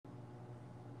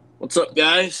What's up,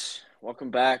 guys?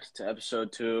 Welcome back to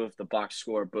episode 2 of the Box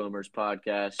Score Boomers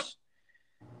podcast.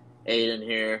 Aiden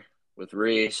here with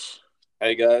Reese.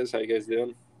 Hey guys, how you guys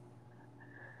doing?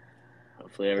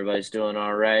 Hopefully, everybody's doing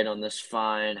all right on this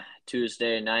fine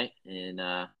Tuesday night in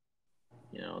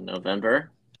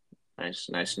November. Nice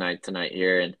night tonight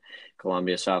here in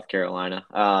Columbia, South Carolina.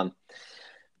 Yeah,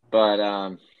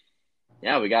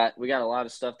 we got a lot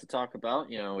of stuff to talk about.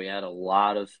 We had a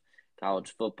lot of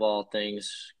college football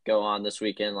things go on this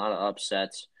weekend, a lot of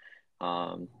upsets.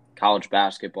 College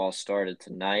basketball started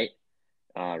tonight.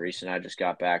 Reese and I just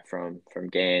got back from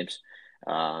games.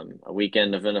 A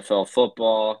weekend of NFL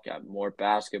football, got more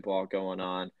basketball going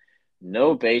on.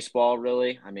 No baseball,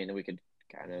 really. I mean, we could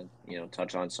kind of,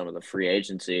 touch on some of the free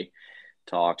agency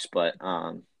talks, but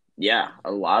yeah,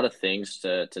 a lot of things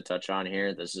to touch on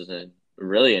here. This is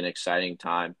really an exciting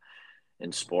time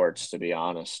in sports, to be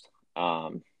honest.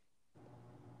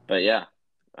 But yeah,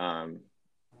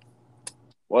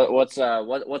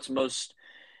 what's most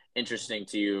interesting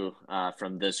to you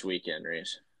from this weekend,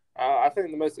 Reese? I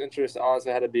think the most interesting,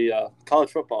 honestly, had to be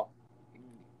college football.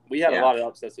 We had a Yeah, lot of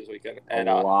upsets this weekend, a and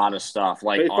lot of stuff.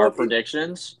 Like before our we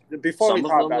predictions, before we some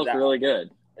of talk them about look that, really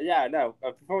good. yeah, no,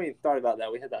 before we thought about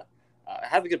that, we had to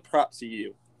have a good props to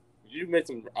you. You made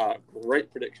some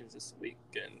great predictions this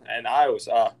weekend, and I was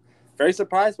very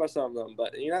surprised by some of them.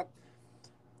 But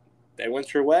they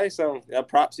went your way, so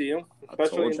props to you. I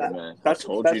Especially told in you, that, man. I especially,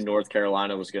 told you North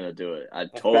Carolina was going to do it. I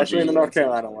told especially you in the North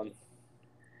Carolina one.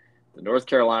 The North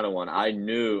Carolina one. I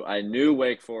knew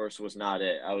Wake Forest was not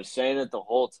it. I was saying it the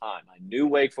whole time. I knew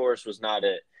Wake Forest was not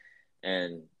it,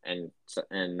 and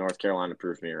North Carolina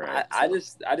proved me right. I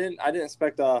didn't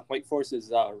expect Wake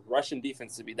Forest's Russian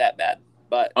defense to be that bad,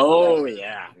 but Oh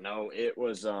yeah, no, it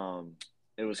was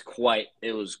quite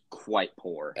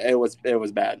poor. it was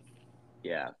bad.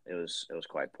 Yeah, it was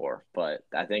quite poor. But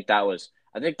I think that was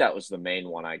the main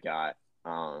one I got.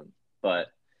 But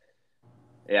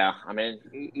yeah, I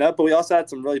mean, No, but we also had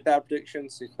some really bad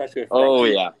predictions, especially with oh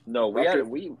Rutgers. yeah, no, we had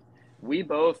Rutgers. we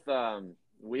both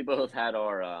had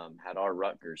our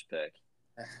Rutgers pick.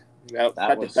 No, That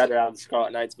had the was better out of the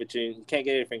Scarlet Knights, but you can't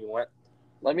get anything you want.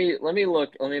 let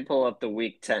me pull up the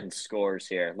Week 10 scores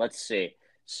here. Let's see.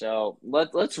 So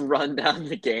let's run down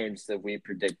the games that we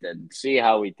predicted and see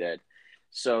how we did.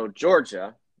 So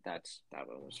Georgia, that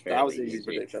one was That was fairly an easy easy.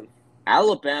 prediction.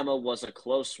 Alabama was a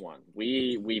close one.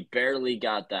 We barely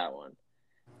got that one.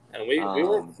 And we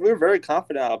were very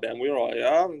confident Alabama. We were like,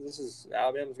 oh, this is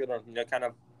Alabama's gonna kind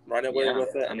of run away Yeah,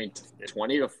 with it. I mean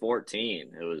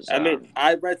 20-14. It was. I mean,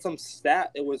 I read some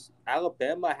stat. It was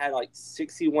Alabama had like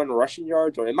 61 rushing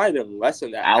yards, or it might have been less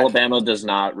than that. Alabama does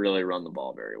not really run the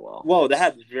ball very well. Well, they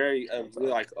had really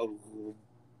like a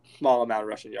small amount of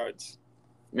rushing yards.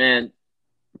 Man,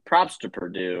 props to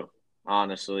Purdue,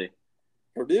 honestly.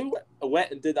 Purdue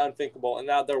went and did the unthinkable, and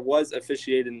now there was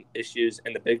officiating issues,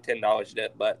 and the Big Ten acknowledged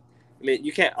it. But I mean,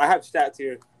 you can't. I have stats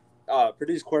here.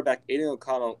 Purdue's quarterback Aiden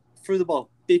O'Connell threw the ball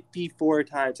 54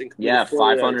 times and Yeah,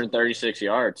 completed 536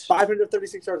 yards.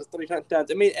 536 yards and 3 touchdowns.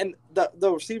 I mean, and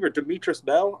the receiver Demetrius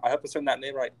Bell. I hope I said that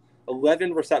name right.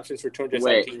 11 receptions for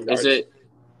 217 Wait, yards.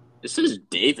 This is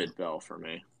David Bell for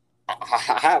me.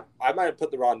 I might have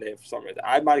put the wrong name for some reason.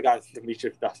 I might have gotten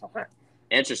Demetrius Bell somewhere.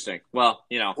 Interesting. Well,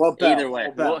 Bell, either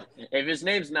way, if his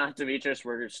name's not Demetrius,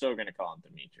 we're still going to call him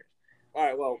Demetrius. All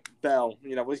right, well, Bell,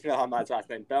 we can call him my last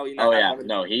name. Bell, Oh yeah,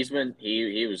 no, he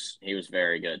was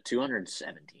very good.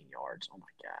 217 yards. Oh my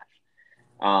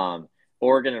gosh.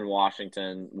 Oregon and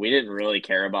Washington, we didn't really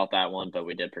care about that one, but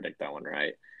we did predict that one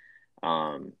right.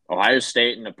 Ohio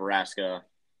State and Nebraska.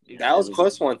 That was a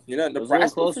close one. Nebraska was a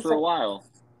little close for a while.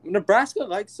 Nebraska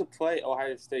likes to play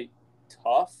Ohio State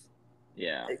tough.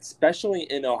 Yeah. Especially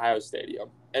in Ohio Stadium.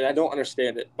 And I don't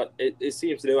understand it, but it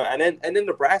seems to do it. And then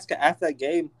Nebraska, after that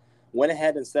game, went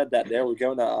ahead and said that they were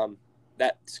going to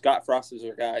that Scott Frost is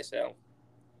their guy. So,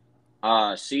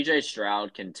 CJ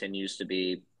Stroud continues to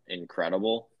be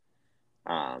incredible.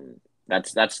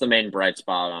 That's the main bright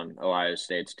spot on Ohio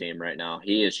State's team right now.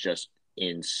 He is just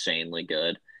insanely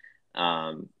good.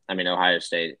 I mean, Ohio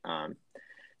State,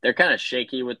 they're kind of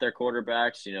shaky with their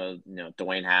quarterbacks.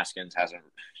 Dwayne Haskins hasn't,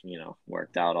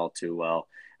 worked out all too well.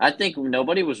 I think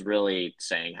nobody was really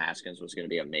saying Haskins was going to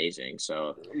be amazing.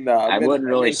 So no, I wouldn't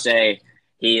really say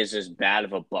he is as bad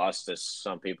of a bust as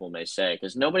some people may say,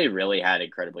 because nobody really had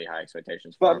incredibly high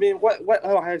expectations for him. But I mean, what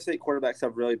Ohio State quarterbacks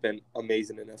have really been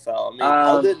amazing in the NFL?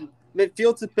 I mean,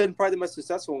 Fields has been probably the most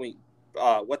successful.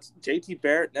 What's JT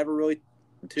Barrett never really.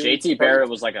 JT Barrett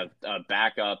was like a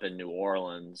backup in New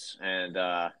Orleans, and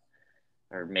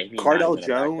or maybe Cardell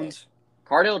Jones.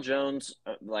 Cardale Jones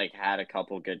had a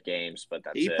couple good games, but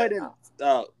that's He it. played in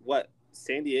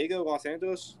San Diego, Los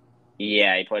Angeles.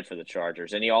 Yeah, he played for the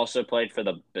Chargers, and he also played for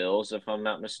the Bills, if I'm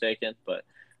not mistaken. But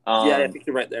Yeah, I think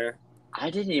you're right there. I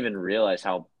didn't even realize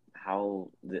how Ohio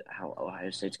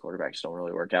State's quarterbacks don't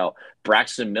really work out.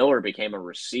 Braxton Miller became a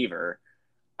receiver.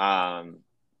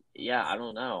 Yeah, I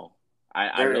don't know.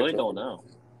 I really don't know.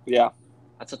 Yeah.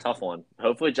 That's a tough one.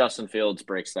 Hopefully Justin Fields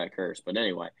breaks that curse. But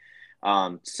anyway,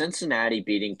 Cincinnati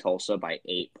beating Tulsa by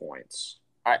 8 points.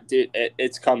 Dude,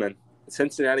 it's coming.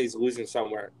 Cincinnati's losing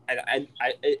somewhere, and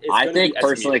I think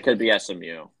personally it could be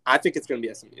SMU. I think it's going to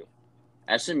be SMU.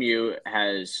 SMU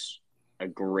has a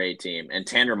great team, and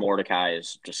Tanner Mordecai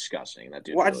is disgusting. That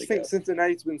dude. Well, I just think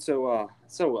Cincinnati's been so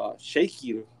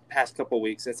shaky the past couple of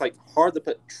weeks. It's hard to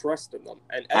put trust in them.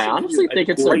 And I honestly think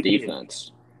it's their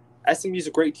defense. SMU's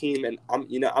a great team, and I'm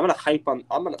gonna hop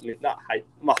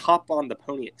on the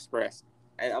Pony Express,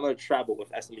 and I'm gonna travel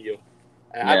with SMU.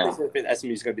 And I personally think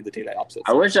SMU's gonna be the team that upsets.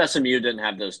 I wish SMU didn't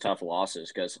have those tough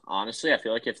losses because honestly, I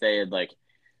feel like if they had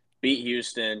beat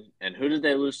Houston, and who did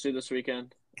they lose to this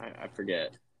weekend? I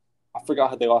forget. I forgot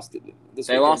how they lost it.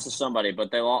 They lost to somebody, but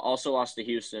they also lost to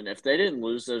Houston. If they didn't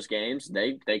lose those games,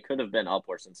 they could have been up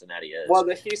where Cincinnati is. Well,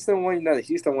 the Houston one, that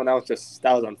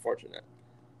was unfortunate.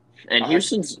 And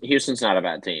Houston's not a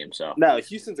bad team, so no,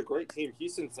 Houston's a great team.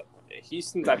 Houston's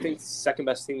I think second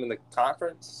best team in the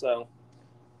conference. So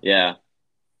yeah,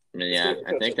 I mean, I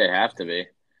think they have to be.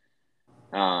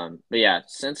 But yeah,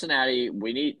 Cincinnati.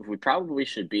 We probably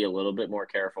should be a little bit more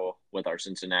careful with our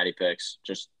Cincinnati picks.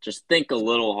 Just think a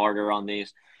little harder on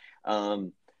these.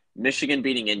 Michigan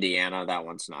beating Indiana. That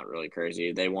one's not really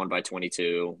crazy. They won by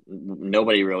 22.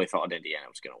 Nobody really thought Indiana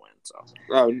was going to win. So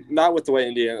not with the way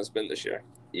Indiana's been this year.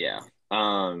 Yeah.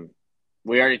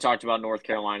 We already talked about North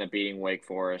Carolina beating Wake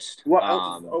Forest.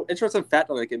 Well, interesting fact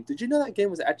on that game. Did you know that game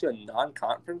was actually a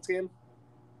non-conference game?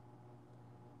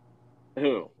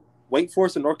 Who? Wake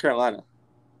Forest and North Carolina.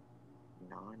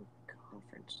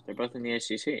 Non-conference. They're both in the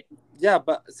ACC. Yeah,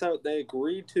 but so they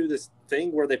agreed to this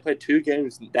thing where they played 2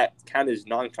 games that count as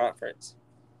non-conference.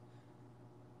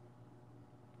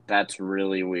 That's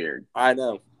really weird. I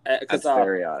know. That's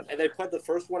very odd. And they played the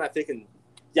first one, I think,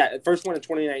 the first one in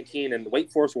 2019, and Wake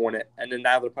Forest won it, and then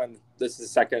now they're playing. This is the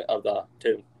second of the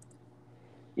 2.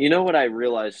 You know what I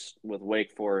realized with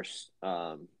Wake Forest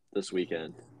this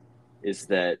weekend is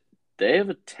that they have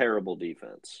a terrible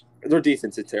defense. Their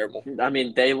defense is terrible. I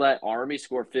mean, they let Army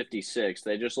score 56.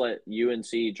 They just let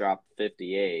UNC drop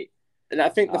 58. And I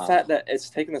think the fact that it's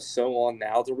taken us so long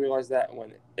now to realize that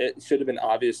when it should have been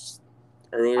obvious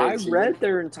earlier. I read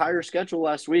their entire schedule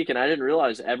last week, and I didn't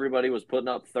realize everybody was putting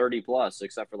up 30-plus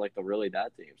except for the really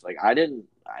bad teams. I didn't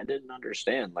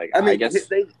understand. I guess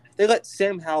they let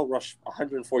Sam Howell rush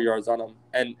 104 yards on them,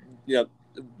 and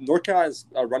North Carolina's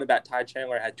running back Ty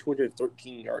Chandler had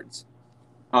 213 yards.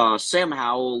 Sam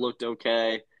Howell looked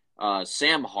okay.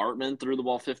 Sam Hartman threw the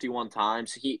ball 51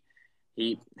 times. He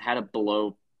had a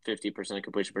below 50%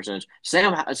 completion percentage.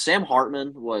 Sam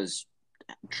Hartman was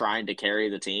trying to carry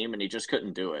the team, and he just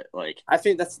couldn't do it. I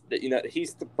think that's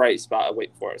he's the bright spot of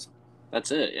Wake Forest.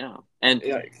 That's it, yeah. And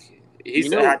he's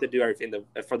gonna have to do everything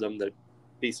for them to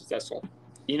be successful.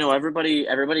 Everybody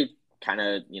kind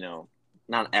of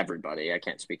not everybody. I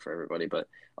can't speak for everybody, but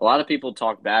a lot of people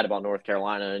talk bad about North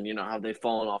Carolina and how they've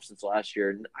fallen off since last year.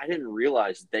 And I didn't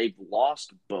realize they've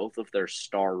lost both of their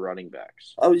star running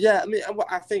backs. Oh yeah, I mean,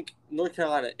 I think North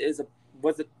Carolina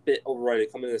was a bit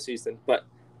overrated coming into the season, but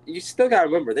you still got to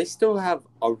remember they still have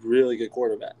a really good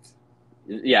quarterback.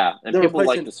 Yeah, and people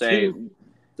like to say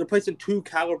they're placing 2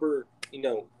 caliber,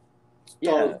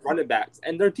 running backs,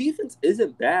 and their defense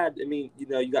isn't bad. I mean,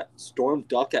 you got Storm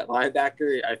Duck at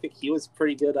linebacker. I think he was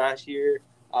pretty good last year.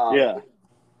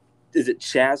 Is it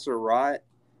Chaz Surratt?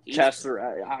 Is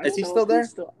he still there?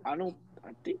 I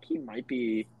think he might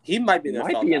be. He might be in the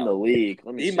NFL in the league.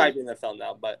 Let me see. He might be in the NFL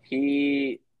now, but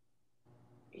he's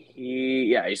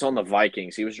on the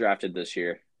Vikings. He was drafted this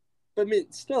year. But I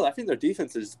mean, still, I think their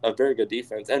defense is a very good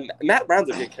defense, and Matt Brown's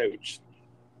a good coach.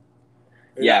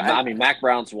 Yeah, I mean, Mac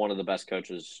Brown's one of the best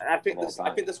coaches. I think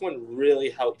this one really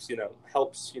helps.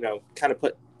 Kind of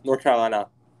put North Carolina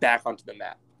back onto the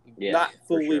map. Yeah, not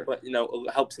fully, sure. But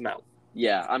it helps them out.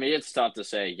 Yeah, I mean, it's tough to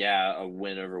say. Yeah, a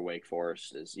win over Wake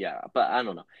Forest is but I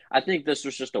don't know. I think this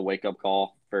was just a wake up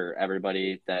call for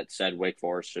everybody that said Wake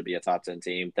Forest should be a top 10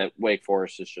 team. That Wake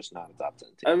Forest is just not a top 10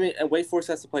 team. I mean, and Wake Forest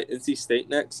has to play NC State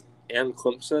next and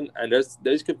Clemson, and those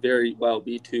could very well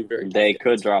be 2 very. They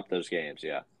could drop those games.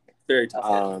 Yeah. Very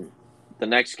tough. The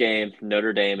next game,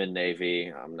 Notre Dame and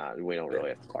Navy. We don't really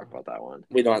have to talk about that one.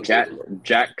 We don't.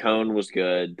 Jack Cohn was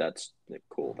good. That's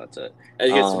cool. That's it.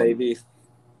 Against Navy.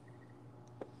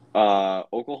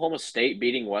 Oklahoma State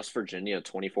beating West Virginia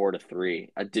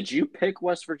 24-3. Did you pick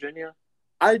West Virginia?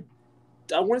 I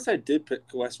I want to say I did pick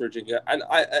West Virginia, and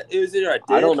it was either I I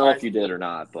did don't know or if you did or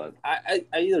not, but I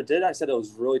either did. I said it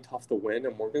was really tough to win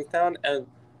in Morgantown, and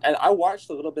I watched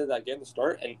a little bit of that game to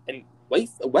start, and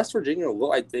West Virginia looked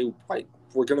like they probably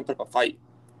were going to put up a fight.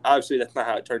 Obviously, that's not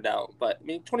how it turned out, but I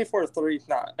mean, 24-3 is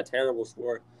not a terrible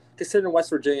score considering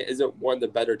West Virginia isn't one of the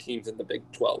better teams in the Big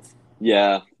 12.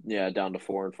 yeah, down to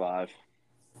 4-5.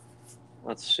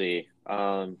 Let's see.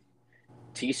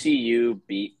 TCU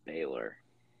beat Baylor.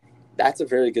 That's a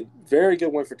very good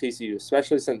win for TCU,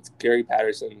 especially since Gary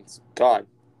Patterson's gone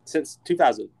since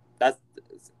 2000. That's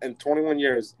in 21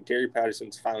 years. Gary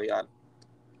Patterson's finally on.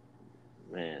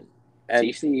 Man, And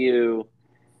TCU.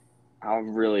 I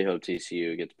really hope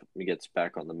TCU gets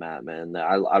back on the map, man.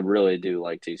 I really do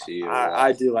like TCU a lot.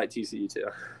 I do like TCU too.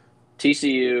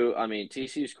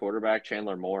 TCU's quarterback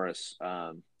Chandler Morris,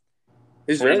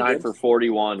 He's 29 very good. for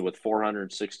 41 with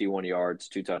 461 yards,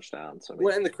 2 touchdowns.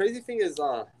 Well, and the crazy thing is,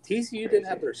 TCU didn't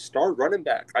have their star running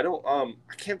back. I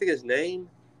can't think of his name.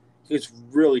 He was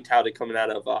really touted coming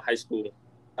out of high school.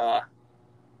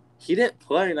 He didn't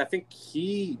play, and I think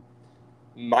he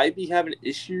might be having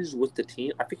issues with the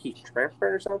team. I think he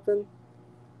transferred or something.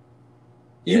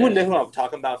 You wouldn't know who I'm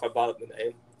talking about if I brought up the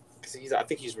name, because I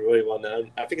think he's really well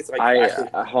known. I think it's like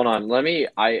hold on. Let me.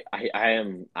 I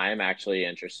am actually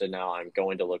interested now. I'm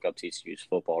going to look up TCU's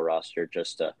football roster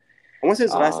just to. I want to say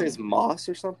his last name is Moss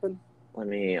or something. Let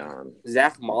me.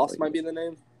 Zach Moss might be the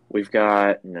name. We've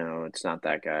got no. It's not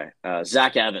that guy.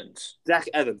 Zach Evans. Zach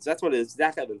Evans. That's what it is.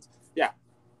 Zach Evans. Yeah.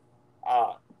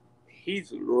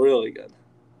 He's really good.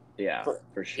 Yeah,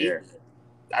 for sure.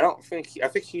 I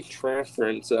think he's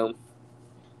transferring. So.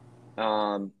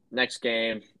 Next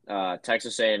game,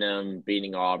 Texas A&M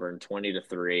beating Auburn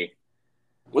 20-3.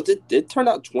 What did turn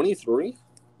out 23?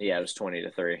 Yeah, it was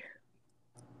 20-3.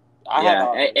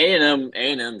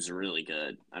 A&M's really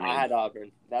good. I had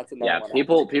Auburn. That's another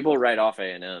one. People write off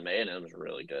A&M. A&M's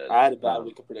really good. I had a bad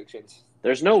week of predictions.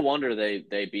 There's no wonder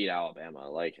they beat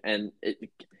Alabama.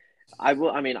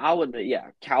 I'll admit, yeah,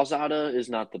 Calzada is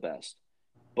not the best,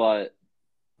 but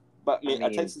a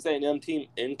Texas A&M team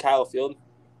in Kyle Field,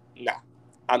 nah.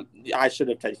 I should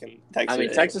have taken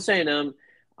Texas. Texas A&M.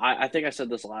 I think I said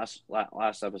this last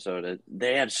episode.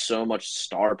 They have so much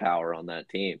star power on that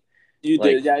team. You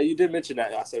did, yeah. You did mention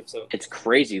that last episode. It's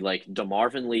crazy. Like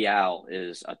DeMarvin Leal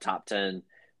is a top 10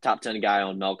 guy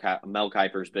on Mel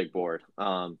Kiper's big board.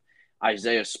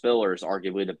 Isaiah Spiller is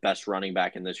arguably the best running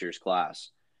back in this year's class.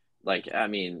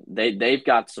 They've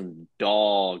got some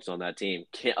dogs on that team.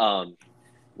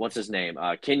 What's his name?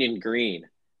 Kenyon Green,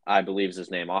 I believe is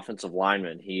his name. Offensive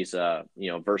lineman. He's a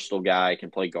versatile guy. Can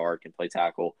play guard. Can play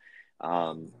tackle.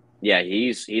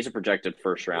 He's a projected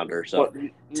first rounder. So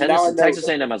Texas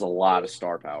A&M has a lot of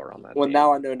star power on that. Well, team.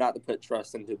 Now I know not to put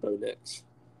trust into Bo Nix.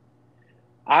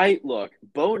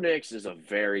 Bo Nix is a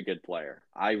very good player.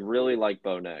 I really like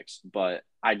Bo Nix, but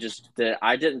I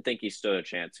didn't think he stood a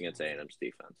chance against A&M's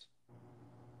defense.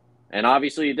 And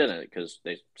obviously he didn't because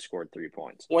they scored 3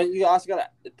 points. Well, you also got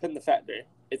to put in the factor.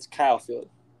 It's Kyle Field.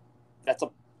 That's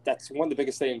one of the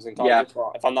biggest stadiums in college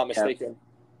football, if I'm not mistaken.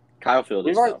 Kyle Field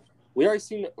is tough. We already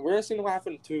seen what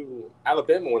happened to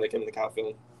Alabama when they came to Kyle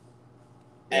Field.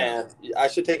 Yeah. And I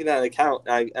should take that into account,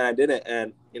 and I didn't.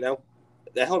 And,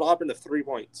 they held Auburn to 3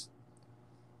 points.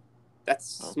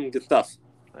 That's some good stuff.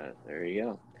 There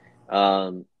you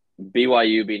go.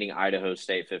 BYU beating Idaho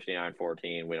State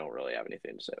 59-14. We don't really have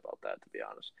anything to say about that, to be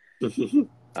honest.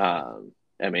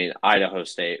 Idaho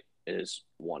State is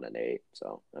 1-8,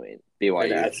 so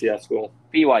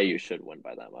BYU should win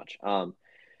by that much.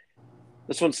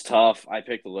 This one's tough. I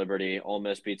picked Liberty. Ole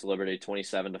Miss beats Liberty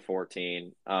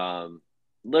 27-14.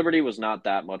 Liberty was not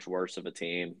that much worse of a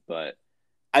team, but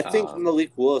I think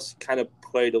Malik Willis kind of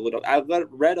played a little. I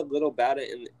read a little about it,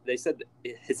 and they said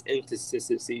his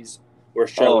inconsistencies were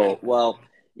showing.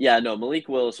 Malik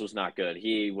Willis was not good.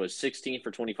 He was 16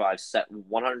 for 25,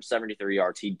 173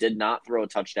 yards. He did not throw a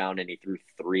touchdown, and he threw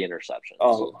 3 interceptions.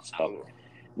 So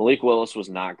Malik Willis was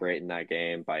not great in that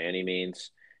game by any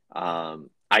means.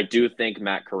 I do think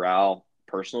Matt Corral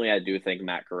is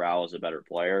a better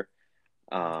player.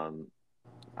 I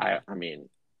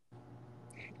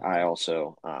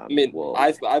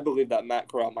believe that Matt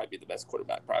Corral might be the best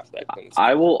quarterback prospect.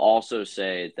 I will also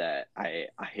say that I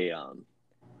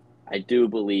do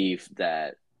believe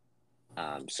that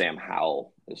Sam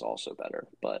Howell is also better,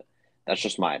 but that's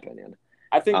just my opinion.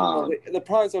 I think the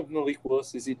problem with Malik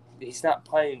Willis is he's not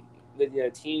playing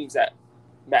the teams that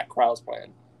Matt Corral's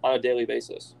playing on a daily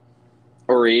basis,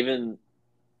 or even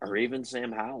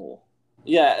Sam Howell.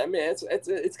 Yeah, I mean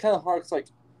it's kind of hard. Cause like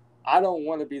I don't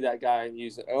want to be that guy and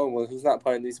use it. Oh well, he's not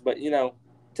playing these, but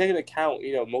take into account,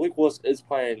 Malik Willis is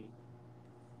playing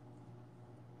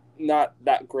not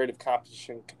that great of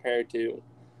competition compared to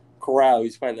Corral,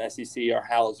 who's playing the SEC, or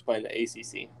Howell's playing the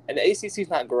ACC. And the ACC is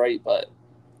not great, but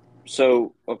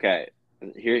So, okay,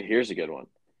 here's a good one.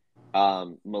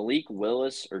 Malik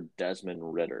Willis or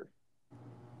Desmond Ritter?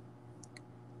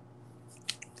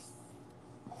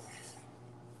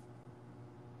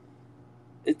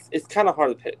 it's kind of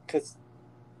hard to pick because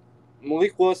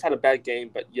Malik Willis had a bad game,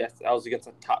 but yes, that was against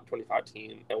a top 25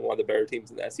 team and one of the better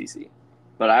teams in the SEC.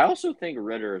 But I also think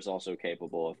Ritter is also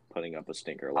capable of putting up a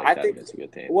stinker like I that think, against a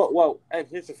good team. well, and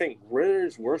here's the thing: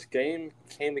 Ritter's worst game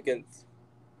came against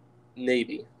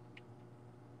Navy,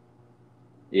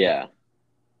 Yeah.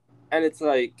 and it's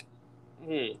like,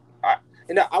 I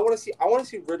want to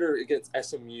see Ritter against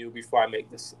SMU before I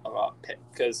make this pick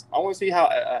because I want to see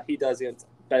how he does against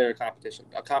better competition,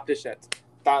 a competition that's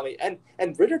finally and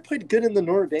Ritter played good in the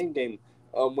Notre Dame game.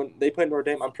 When they played Notre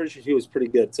Dame, I'm pretty sure he was pretty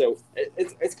good. So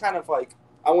it's kind of like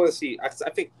I want to see.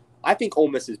 I think Ole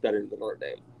Miss is better than Notre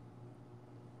Dame.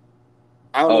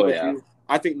 I don't know about you.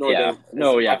 I think Notre Dame.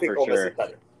 I think for Ole Miss sure. is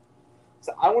better.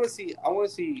 So I want to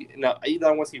see. No, either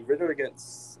I want to see Ritter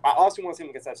against. I also want to see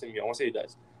him against SMU. I want to see how he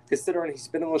does, considering he's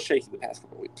been a little shaky the past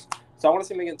couple of weeks. So I want to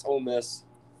see him against Ole Miss.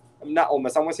 Not Ole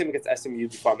Miss. I want to see him against SMU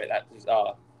before I make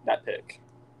that pick.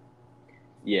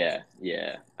 Yeah,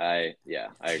 I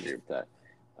agree with that.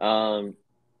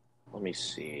 Let me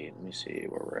see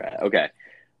where we're at. Okay.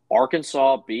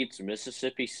 Arkansas beats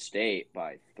Mississippi State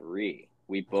by 3.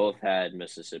 We both had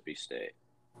Mississippi State.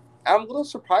 I'm a little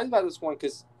surprised by this one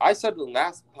because I said in the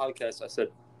last podcast, I said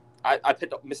I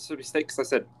picked up Mississippi State because I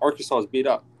said Arkansas is beat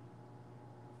up.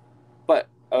 But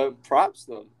props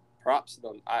to them.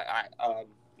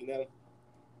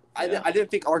 I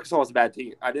didn't think Arkansas was a bad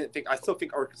team. I still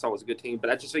think Arkansas was a good team, but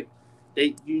I just think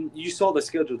you saw the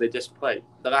schedule they just played.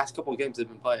 The last couple of games they've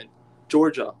been playing.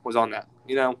 Georgia was on that.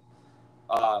 It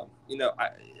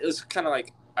was kind of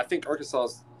like I think Arkansas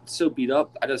is so beat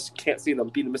up. I just can't see them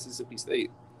beating Mississippi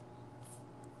State.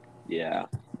 Yeah.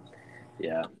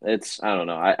 It's I don't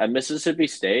know. I Mississippi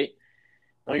State.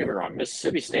 Don't get me wrong.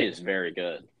 Mississippi State is very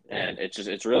good, and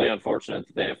it's really unfortunate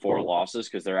that they have 4 losses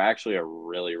because they're actually a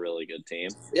really really good team.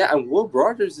 Yeah, and Will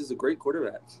Rogers is a great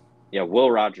quarterback. Yeah,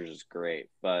 Will Rogers is great,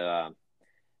 but I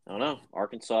don't know.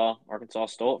 Arkansas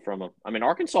stole it from them. I mean,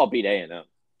 Arkansas beat A&M.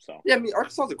 So yeah, I mean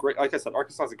Arkansas is a great. Like I said,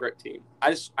 Arkansas is a great team.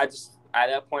 I just at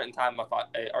that point in time, I thought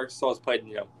hey, Arkansas has played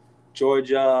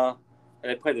Georgia. And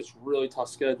they played this really tough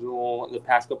schedule in the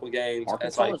past couple of games.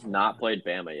 Arkansas has not played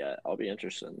Bama yet. I'll be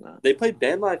interested in that. They played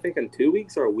Bama, I think, in 2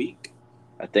 weeks or a week.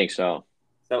 I think so.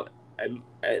 So,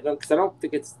 because I don't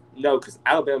think it's because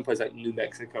Alabama plays like New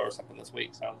Mexico or something this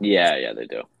week. So yeah, they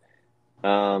do.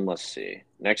 Let's see.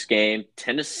 Next game,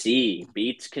 Tennessee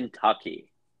beats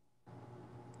Kentucky.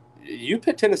 You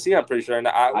picked Tennessee, I'm pretty sure. And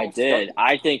I did.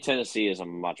 I think Tennessee is a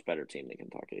much better team than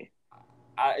Kentucky.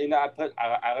 I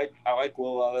like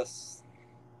Will Levis.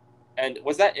 And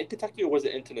was that in Kentucky or was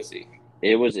it in Tennessee?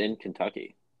 It was in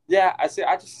Kentucky. Yeah, I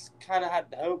just kind of had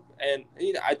hope, and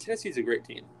Tennessee's a great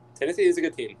team. Tennessee is a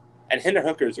good team, and Hendon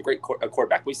Hooker is a great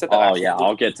quarterback. We said that. Oh yeah,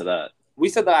 I'll get to that. We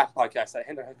said the last podcast that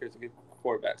Hendon Hooker is a good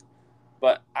quarterback,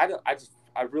 but I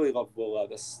really love Will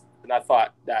Levis, and I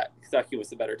thought that Kentucky was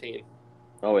the better team.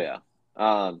 Oh yeah,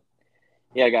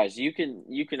 yeah, guys, you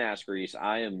can ask Reese.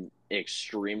 I am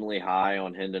extremely high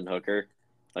on Hendon Hooker.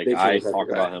 Like I talk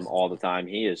about him all the time.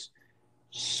 He is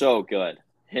so good.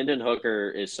 Hendon Hooker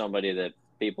is somebody that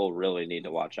people really need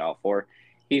to watch out for.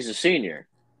 He's a senior,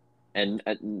 and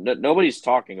nobody's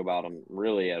talking about him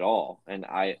really at all. And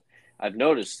I've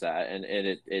noticed that, and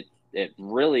it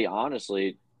really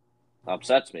honestly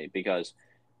upsets me because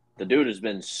the dude has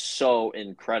been so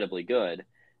incredibly good,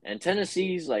 and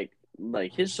Tennessee's like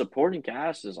his supporting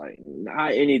cast is like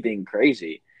not anything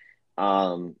crazy,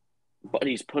 but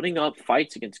he's putting up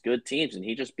fights against good teams, and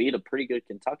he just beat a pretty good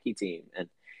Kentucky team, and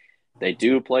they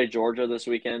do play Georgia this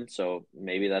weekend, so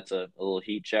maybe that's a little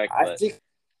heat check. But I think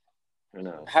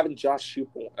having Josh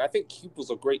Heupel, I think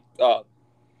Heupel's a great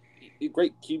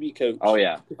QB coach. Oh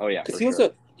yeah, because he was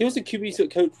a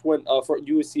QB coach when for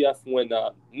UCF when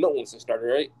Milton was a starter,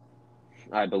 right?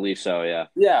 I believe so. Yeah.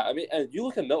 Yeah, I mean, and you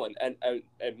look at Milton, and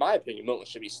in my opinion, Milton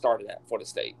should be started at Florida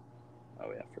State.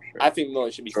 Oh yeah, for sure. I think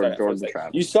Milton should be started at Florida State.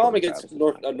 You saw him against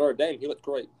Notre Dame; he looked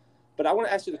great. But I want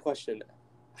to ask you the question: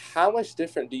 how much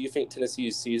different do you think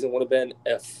Tennessee's season would have been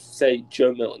if, say,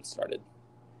 Joe Milton started?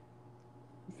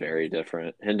 Very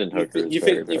different. Hendon Hooker. You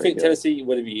think Tennessee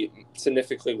would be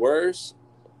significantly worse?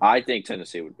 I think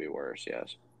Tennessee would be worse.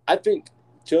 Yes. I think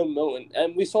Joe Milton,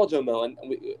 and we saw Joe Milton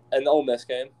in the Ole Miss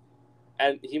game,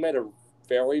 and he made a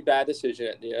very bad decision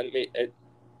at the end.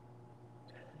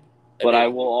 But I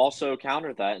will also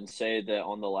counter that and say that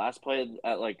on the last play,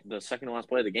 at like the second to last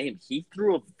play of the game, he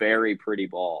threw a very pretty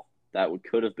ball that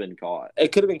could have been caught.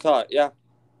 It could have been caught, yeah.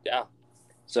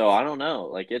 So I don't know.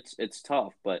 Like it's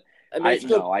tough, but I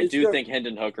do think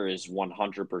Hendon Hooker is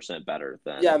 100% better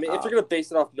than. Yeah, I mean, if you're gonna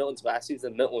base it off Milton's last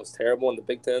season, Milton was terrible in the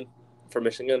Big Ten for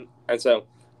Michigan, and so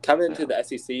coming into the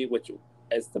SEC, which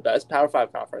is the best Power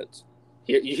 5 conference.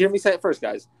 You hear me say it first,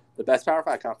 guys. The best Power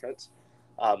 5 conference.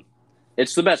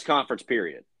 It's the best conference,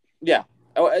 period. Yeah.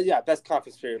 Oh, yeah, best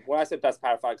conference, period. When I say best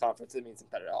Power 5 conference, it means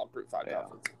it's better than all Group 5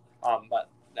 conference. But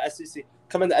the SEC,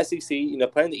 coming to the SEC,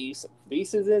 playing the East. The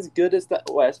East is as good as the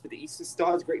West, but the East still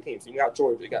has great teams. You got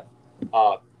Georgia, you got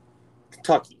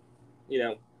Kentucky.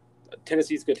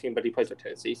 Tennessee's a good team, but he plays for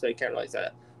Tennessee, so you can't really say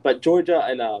that. But Georgia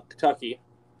and Kentucky,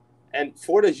 and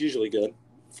Florida's usually good.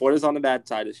 Florida's on the bad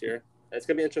side this year. It's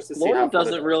going to be interesting to see how Florida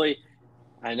doesn't really –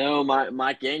 I know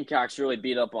my Gamecocks really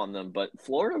beat up on them, but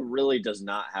Florida really does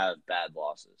not have bad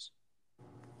losses.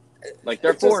 Like,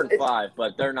 they're 4-5,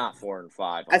 but they're not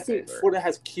 4-5. I think Florida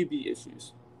has QB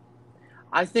issues.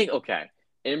 I think, okay,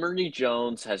 Emory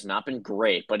Jones has not been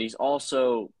great, but he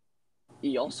also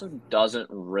doesn't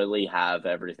really have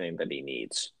everything that he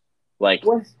needs. Like,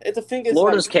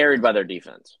 Florida's carried by their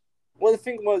defense. Well, the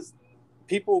thing was,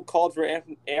 people called for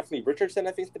Anthony Richardson,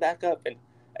 I think, to back up,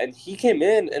 and he came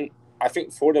in, and I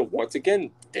think Florida, once again,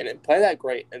 didn't play that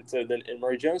great. And so then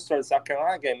Emory Jones started the South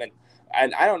Carolina game,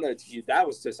 and I don't know to you, that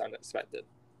was just unexpected.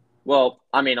 Well,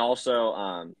 I mean, also,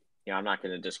 I'm not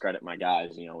going to discredit my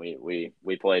guys. We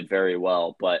played very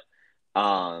well, but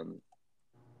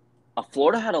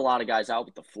Florida had a lot of guys out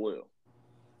with the flu.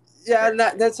 Yeah, and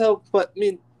that's how. But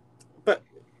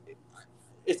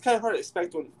it's kind of hard to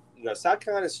expect when South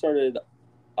Carolina started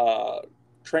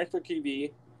transfer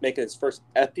QB making his first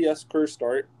FBS career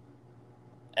start,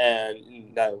 and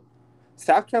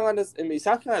South Carolina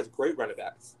has great running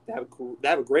backs. They have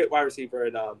a great wide receiver,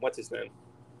 and what's his name?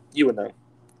 You would know.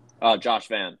 Josh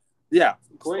Van. Yeah,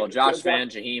 great. Well, Josh Van,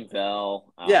 Jaheim Bell.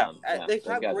 They have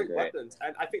great weapons,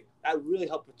 and I think that really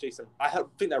helped with Jason. I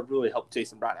think that really helped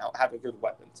Jason Brown out having good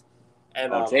weapons.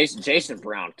 And Jason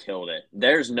Brown killed it.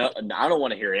 I don't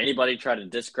want to hear anybody try to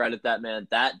discredit that man.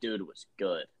 That dude was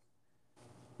good.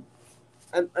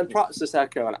 And props to South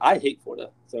Carolina. I hate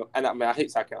Florida, I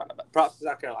hate South Carolina, but props to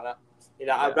South Carolina.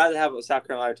 I'd rather have a South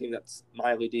Carolina team that's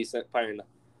mildly decent playing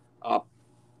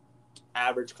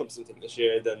average Clemson team this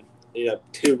year than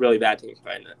two really bad teams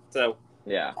playing it. So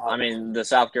yeah, I mean the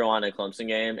South Carolina Clemson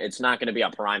game. It's not going to be a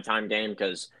primetime game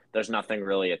because there's nothing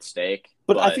really at stake.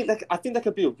 But I think that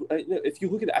could be if you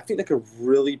look at it, I think that could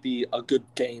really be a good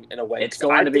game in a way. It's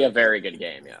going to be a very good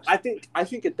game. Yes. I think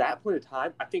at that point in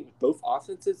time, I think both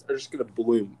offenses are just going to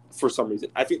bloom for some reason.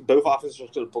 I think both offenses are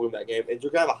just going to bloom that game, and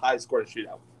you're going to have a high scoring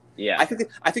shootout. Yeah. I think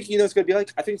it's going to be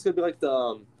like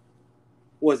the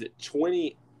was it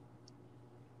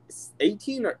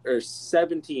 2018 or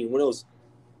 17 when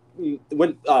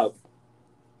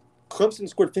Clemson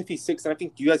scored 56 and I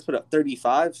think you guys put up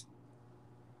 35.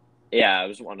 Yeah, it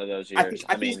was one of those years. I think it's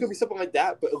going to be something like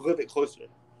that, but a little bit closer.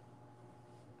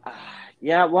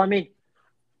 Yeah, well, I mean,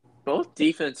 both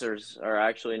defenses are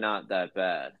actually not that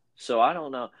bad. So I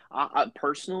don't know. I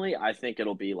personally, I think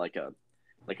it'll be like a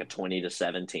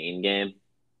 20-17 game.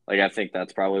 Like I think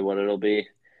that's probably what it'll be.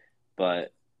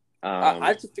 But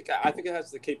I think it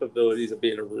has the capabilities of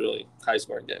being a really high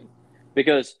scoring game.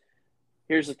 Because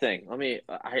here's the thing. I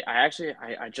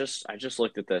just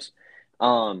looked at this.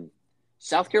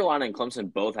 South Carolina and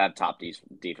Clemson both have top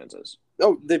defenses.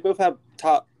 Oh, they both have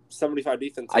top 75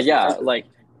 defenses. Yeah, like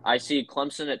I see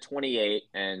Clemson at 28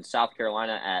 and South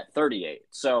Carolina at 38.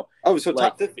 So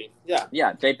top 50. Yeah.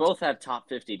 Yeah, they both have top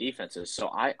 50 defenses. So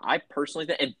I personally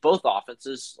think, and both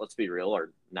offenses, let's be real,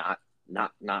 are not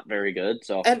very good.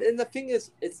 So and the thing is,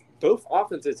 it's both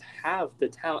offenses have the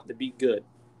talent to be good.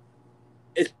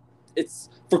 It's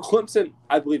for Clemson,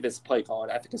 I believe it's play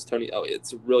calling. I think it's Tony Elliott.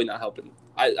 It's really not helping.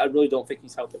 I really don't think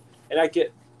he's helping. And I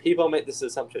get people make this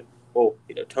assumption. Well,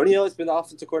 Tony Elliott's been the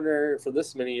offensive coordinator for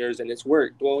this many years and it's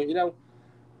worked. Well,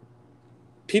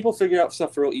 people figure out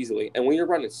stuff real easily. And when you're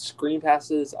running screen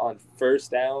passes on first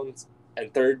downs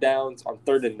and third downs on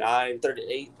 3rd and 9, 3rd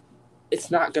and 8, it's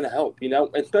not going to help,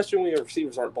 especially when your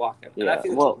receivers aren't blocking. And I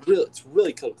think it's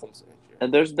really killed Clemson this year.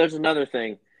 And there's another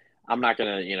thing. I'm not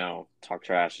going to, talk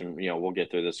trash and, we'll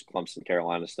get through this Clemson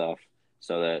Carolina stuff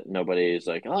so that nobody's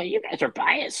like, oh, you guys are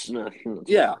biased.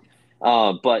 Yeah.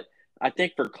 But I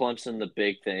think for Clemson, the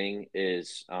big thing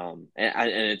is, and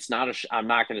it's not I'm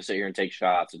not going to sit here and take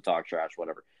shots and talk trash,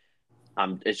 whatever.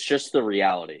 It's just the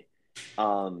reality.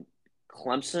 Um,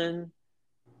 Clemson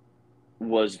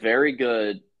was very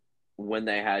good when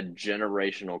they had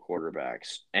generational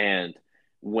quarterbacks, and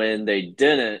when they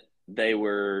didn't, they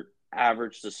were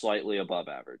average to slightly above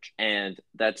average. And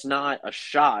that's not a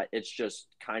shot; it's just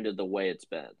kind of the way it's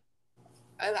been.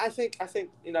 And I think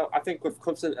with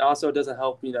Clemson, it also doesn't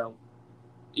help.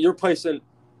 You're placing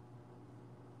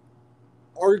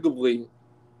arguably,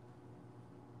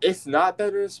 if not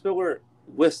better than Spiller,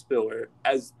 with Spiller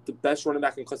as the best running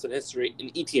back in Clemson history in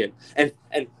ETN. And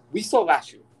we saw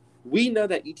last year. We know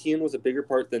that ETN was a bigger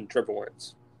part than Trevor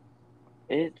Lawrence.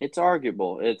 It's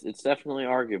arguable. It's definitely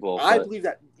arguable, I believe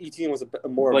that ETN was a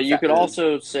more but you could effective.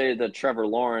 also say that Trevor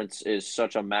Lawrence is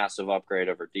such a massive upgrade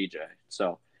over DJ.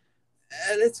 So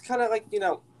And it's kind of like,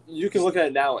 you can look at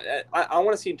it now. I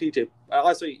want to see DJ.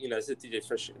 Also, this is DJ's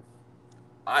first year.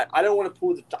 I don't want to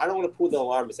pull the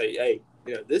alarm and say, hey,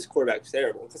 this quarterback's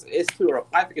terrible, because it's too early.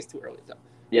 I think it's too early. So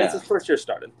it's his first year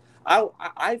starting.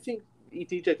 I think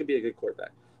DJ could be a good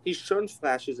quarterback. He's shown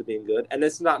flashes of being good, and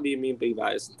it's not me being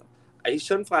biased. He's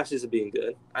shown flashes of being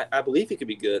good. I believe he could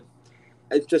be good.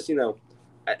 It's just,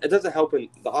 it doesn't help when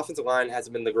the offensive line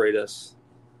hasn't been the greatest.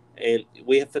 And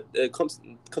we have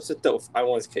Clemson dealt with, I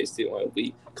want his case too.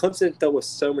 Clemson dealt with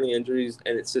so many injuries,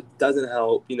 and it just doesn't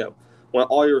help. When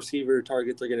all your receiver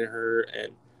targets are getting hurt,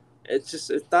 and it's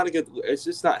just not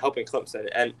helping Clemson.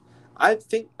 And I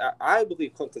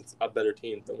believe Clemson's a better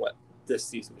team than what this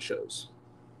season shows.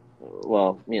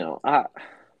 Well,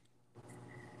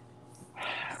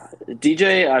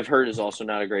 DJ I've heard is also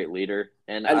not a great leader,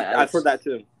 and I've heard that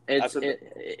too. It's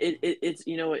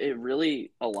it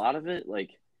really, a lot of it,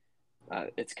 like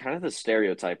it's kind of the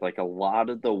stereotype. Like, a lot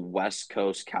of the West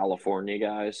Coast California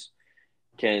guys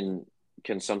can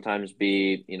sometimes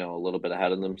be a little bit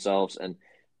ahead of themselves, and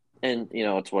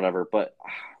it's whatever. But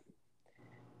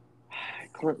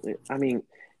I mean,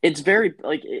 it's very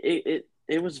like it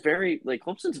was very like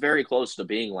Clemson's very close to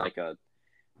being like a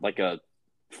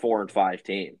 4-5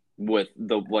 team with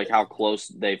the like how close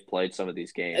they've played some of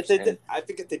these games. I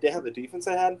think if they did have the defense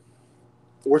they had,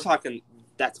 we're talking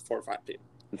that's a 4-5 team.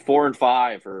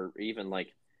 4-5, or even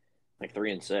like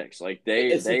 3-6. Like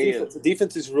the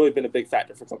defense has really been a big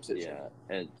factor for Clemson. Yeah,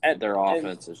 and their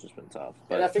offense has just been tough.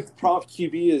 But and I think the problem with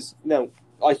QB is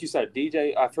like you said,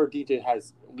 DJ. I've heard DJ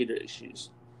has leader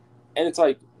issues, and it's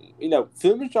like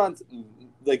Philman,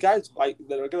 the guys like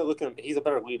that are going to look at him. He's a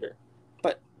better leader,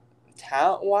 but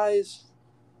talent wise,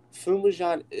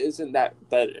 Philman isn't that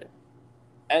better.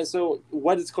 And so,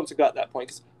 what does Clemson got at that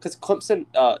point? Because Clemson,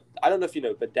 I don't know if you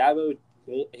know, but Dabo,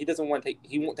 he doesn't want to take.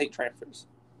 He won't take transfers.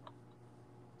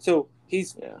 So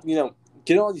he's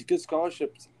getting all these good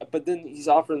scholarships, but then he's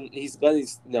letting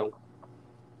these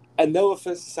and no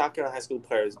offense to South Carolina high school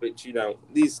players, but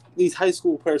these high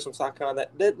school players from South Carolina,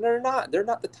 they're not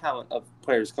the talent of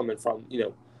players coming from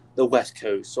the West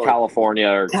Coast or California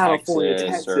or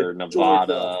Texas or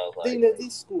Nevada.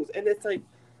 These schools, and it's like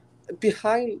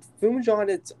behind Philman,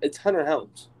 it's Hunter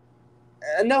Helms,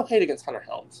 and no hate against Hunter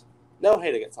Helms,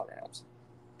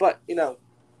 but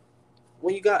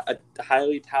when you got a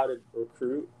highly touted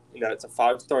recruit, it's a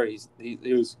 5-star. He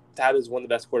was touted as one of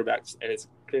the best quarterbacks in his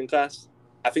recruiting class.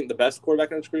 I think the best quarterback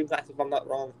in his recruiting class, if I'm not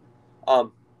wrong.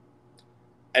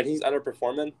 And he's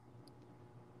underperforming.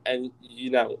 And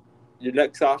your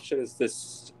next option is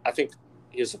this. I think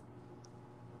he's a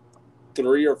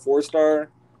 3 or 4-star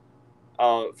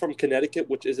from Connecticut,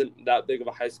 which isn't that big of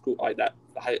a high school like that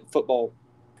high football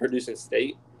producing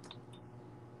state.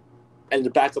 And the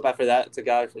backup after that, it's a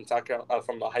guy from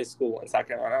from a high school in South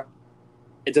Carolina.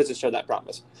 It doesn't show that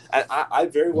promise. And I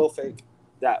very well think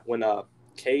that when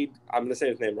Cade, I'm going to say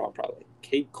his name wrong probably,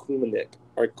 Cade Klumanik,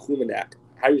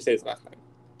 how do you say his last name?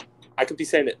 I could be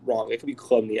saying it wrong. It could be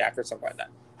Klubniak or something like that.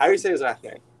 How do you say his last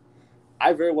name?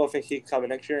 I very well think he could come in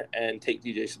next year and take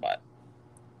DJ's spot.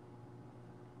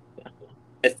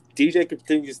 If DJ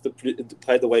continues to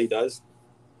play the way he does,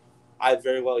 I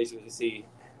very well easily see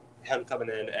him coming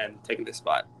in and taking this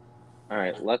spot. All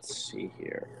right, let's see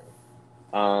here.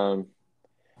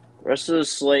 Rest of the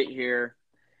slate here,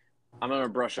 I'm going to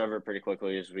brush over it pretty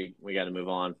quickly as we got to move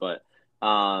on. But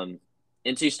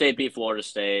NC State beat Florida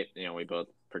State. We both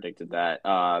predicted that.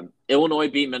 Illinois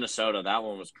beat Minnesota. That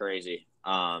one was crazy.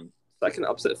 Second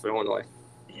upset for Illinois.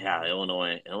 Yeah,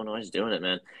 Illinois is doing it,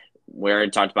 man. We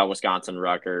already talked about Wisconsin,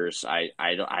 Rutgers. I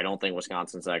don't think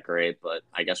Wisconsin's that great, but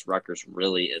I guess Rutgers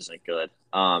really isn't good.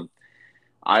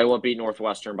 Iowa beat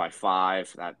Northwestern by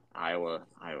 5. That Iowa's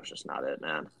just not it,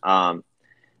 man.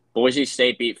 Boise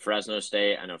State beat Fresno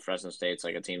State. I know Fresno State's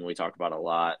like a team we talk about a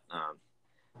lot,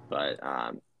 but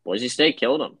Boise State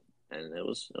killed them, and it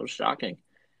was shocking.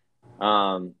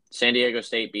 San Diego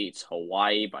State beats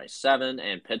Hawaii by 7,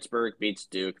 and Pittsburgh beats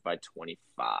Duke by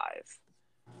 25.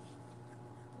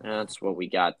 That's what we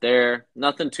got there.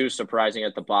 Nothing too surprising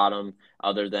at the bottom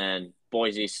other than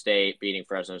Boise State beating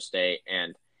Fresno State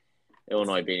and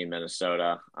Illinois beating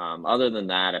Minnesota. Other than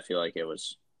that, I feel like it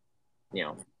was,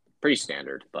 pretty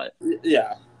standard. But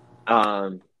Yeah.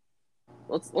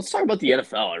 let's talk about the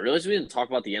NFL. I realized we didn't talk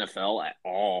about the NFL at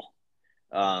all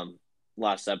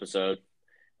last episode.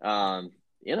 The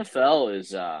NFL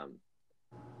is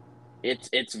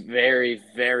it's very,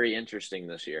 very interesting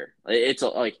this year. It's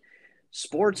like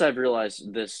sports. I've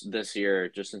realized this year,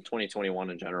 just in 2021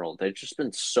 in general, they've just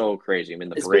been so crazy. I mean,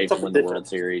 the It's been Braves something win the different. World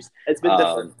Series. It's been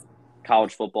different.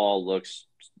 College football looks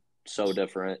so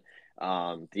different.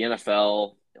 The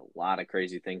NFL, a lot of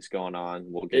crazy things going on.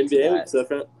 We'll get to NBA that. looks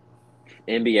different.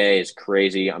 NBA is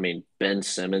crazy. I mean, Ben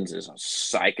Simmons is a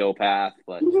psychopath,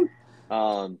 but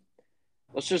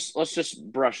let's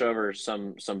just brush over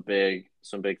some big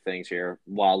things here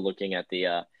while looking at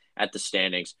the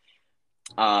standings.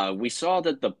 We saw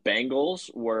that the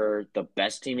Bengals were the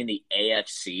best team in the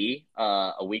AFC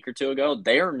a week or two ago.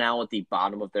 They are now at the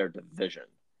bottom of their division.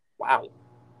 Wow.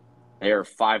 They are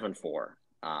 5-4.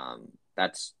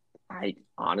 That's I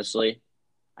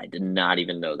did not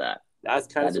even know that. That's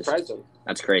kind of surprising.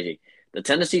 That's crazy. The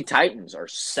Tennessee Titans are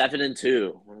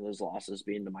 7-2. One of those losses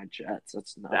being to my Jets.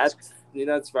 That's nuts.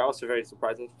 That's also very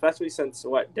surprising, especially since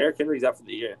Derrick Henry's out for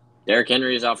the year. Derrick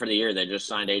Henry is out for the year. They just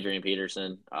signed Adrian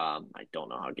Peterson. I don't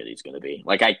know how good he's going to be.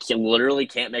 Like, literally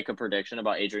can't make a prediction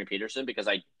about Adrian Peterson because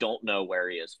I don't know where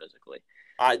he is physically.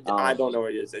 I don't know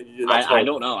where he is. I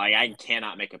don't know. I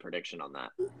cannot make a prediction on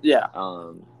that. Yeah.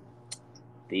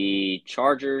 The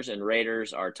Chargers and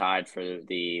Raiders are tied for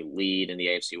the lead in the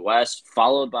AFC West,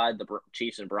 followed by the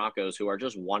Chiefs and Broncos, who are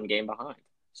just one game behind.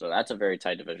 So that's a very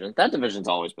tight division. That division's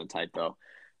always been tight, though.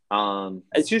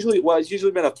 It's usually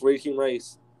been a 3-team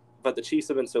race, but the Chiefs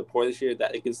have been so poor this year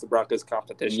that it gives the Broncos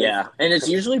competition. Yeah, and it's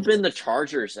usually been the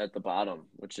Chargers at the bottom,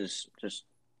 which is just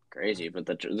crazy. But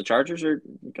the Chargers are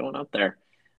going up there.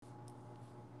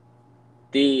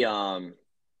 The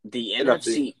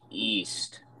NFC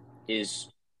East is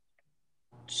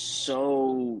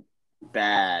so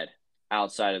bad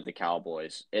outside of the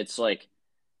Cowboys. It's like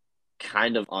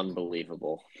kind of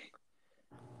unbelievable.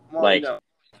 Well,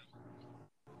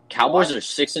 Cowboys are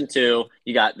 6-2.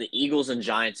 You got the Eagles and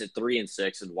Giants at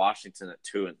 3-6, and Washington at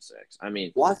 2-6. I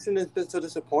mean, Washington has been so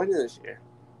disappointing this year.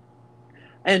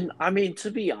 And I mean,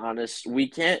 to be honest, we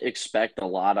can't expect a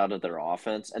lot out of their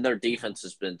offense, and their defense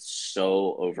has been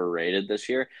so overrated this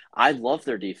year. I love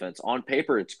their defense. On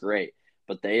paper, it's great,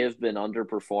 but they have been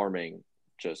underperforming.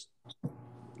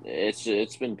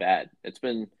 It's been bad. It's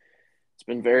been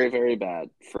very, very bad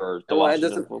for the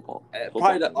Washington football.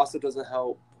 Probably that also doesn't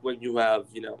help when you have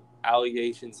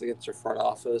allegations against your front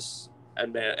office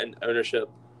and ownership.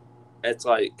 It's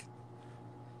like,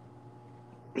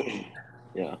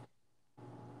 yeah.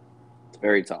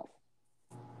 Very tough.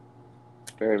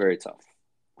 Very, very tough.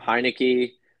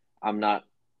 Heineke, I'm not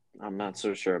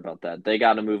so sure about that. They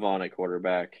got to move on at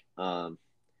quarterback. You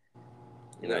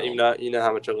know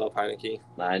how much I love Heineke.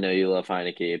 I know you love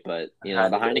Heineke, but the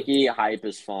Heineke hype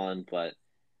is fun, but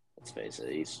let's face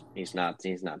it, he's not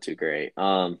too great.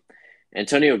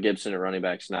 Antonio Gibson at running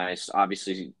back's nice.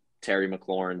 Obviously, Terry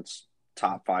McLaurin's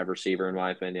top 5 receiver in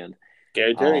my opinion.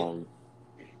 Gary Terry.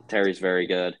 Terry's very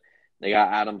good. They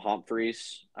got Adam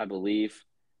Humphries, I believe.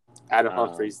 Adam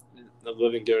Humphries, the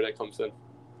living goat that comes in.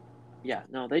 Yeah,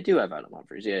 no, they do have Adam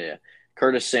Humphries. Yeah.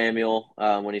 Curtis Samuel,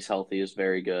 when he's healthy, is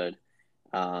very good.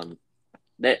 I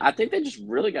think they just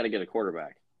really got to get a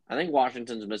quarterback. I think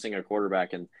Washington's missing a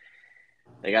quarterback, and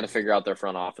they got to figure out their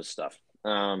front office stuff.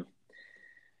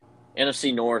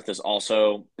 NFC North is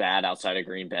also bad outside of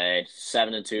Green Bay.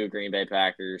 7-2 Green Bay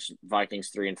Packers,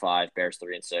 Vikings 3-5, Bears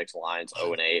 3-6, Lions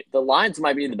 0-8. The Lions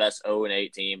might be the best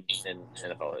 0-8 team in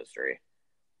NFL history.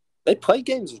 They play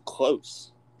games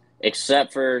close,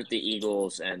 except for the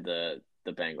Eagles and the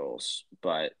Bengals,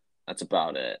 but that's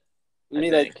about it. I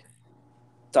think.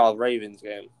 It's all Ravens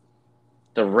game.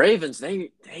 The Ravens,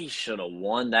 they should have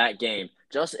won that game.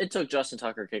 It took Justin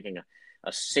Tucker kicking a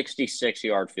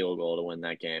 66-yard field goal to win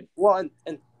that game. Well,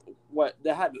 and what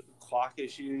they had clock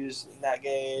issues in that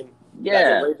game.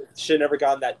 Yeah, the Ravens should have never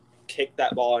gotten that kick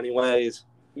that ball anyways.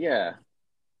 Yeah,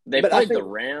 they played the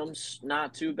Rams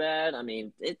not too bad. I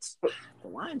mean, the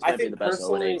Lions might be the best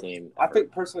 0-8 team ever. I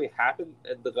think personally, that happened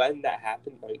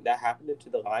to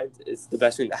the Lions is the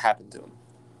best thing that happened to them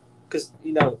because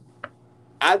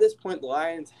at this point the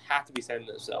Lions have to be saving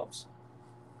themselves.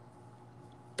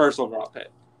 Personal draw pick.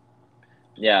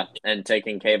 Yeah, and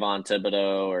taking Kayvon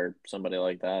Thibodeau or somebody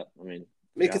like that. I mean, you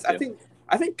Because have to.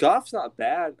 I think Goff's not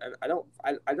bad, and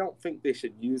I don't think they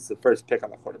should use the first pick on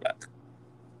the quarterback.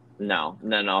 No,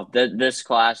 no, no. This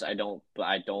class, I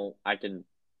can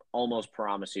almost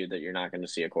promise you that you're not going to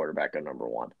see a quarterback at number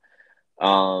one.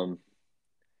 Um,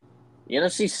 the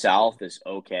NFC South is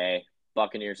okay.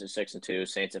 Buccaneers at 6-2,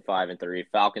 Saints at 5-3,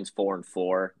 Falcons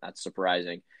 4-4. That's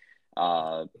surprising.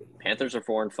 Uh, Panthers are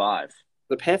 4-5.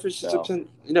 The Panthers just So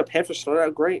Panthers started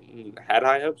out great and had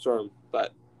high hopes for him,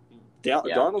 but yeah,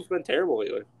 Darnold's been terrible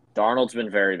lately. Darnold's been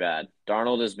very bad.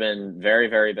 Darnold has been very,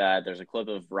 very bad. There's a clip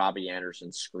of Robbie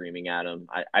Anderson screaming at him.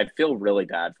 I feel really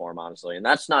bad for him, honestly. And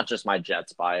that's not just my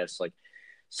Jets bias. Like,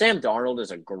 Sam Darnold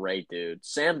is a great dude.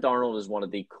 Sam Darnold is one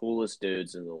of the coolest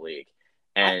dudes in the league.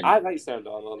 And I like Sam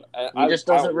Darnold. he just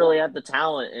doesn't really have the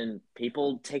talent, and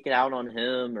people take it out on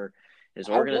him or his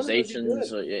I want him to be organizations.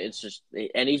 good. It's just,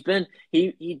 and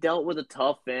he dealt with a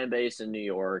tough fan base in New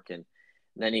York, and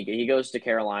then he goes to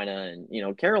Carolina,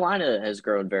 and Carolina has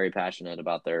grown very passionate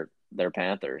about their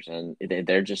Panthers, and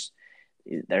he's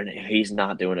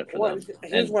not doing it for Well, them,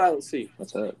 here's and what I don't see.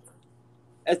 that's it.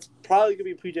 It's probably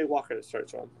gonna be PJ Walker that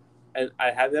starts on, and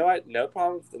I have no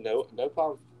problem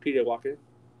with PJ Walker,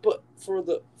 but for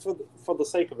the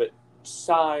sake of it,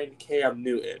 sign Cam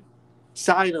Newton,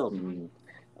 sign him. Mm.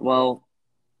 Well,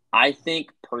 I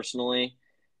think personally,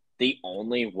 the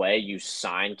only way you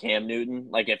sign Cam Newton,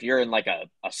 like if you're in like a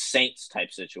Saints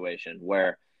type situation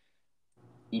where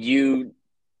you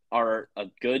are a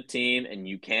good team and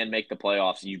you can make the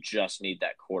playoffs, you just need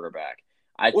that quarterback.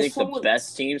 I Well, think someone the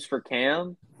best teams for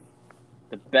Cam,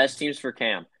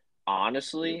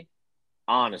 honestly,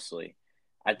 honestly,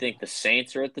 I think the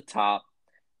Saints are at the top,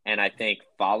 and I think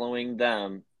following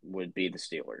them would be the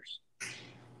Steelers.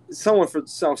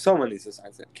 someone needs to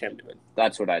sign Cam Newton.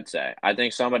 That's what I'd say. I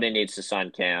think somebody needs to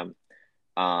sign Cam.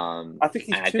 I think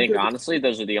he's And I too think good. honestly,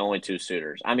 those are the only two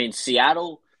suitors. I mean,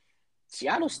 Seattle's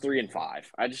 3-5.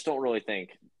 I just don't really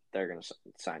think they're going to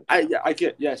sign Cam. I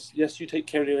get yes. You take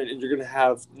Cam Newton and you're gonna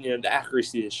have the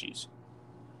accuracy issues.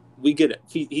 We get it.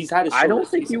 He's had his. I don't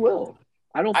think you will.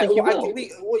 I don't think you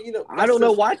will. I don't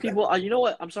know why people. You know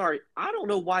what? I'm sorry. I don't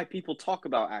know why people talk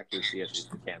about accuracy issues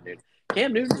with Cam Newton.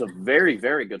 Cam Newton's a very,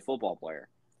 very good football player.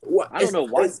 I don't know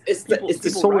why it's people the write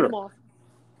sorter. him off.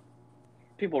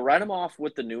 People write him off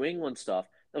with the New England stuff.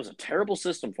 That was a terrible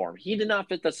system for him. He did not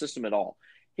fit that system at all.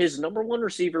 His number one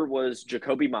receiver was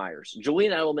Jacoby Myers.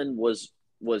 Julian Edelman was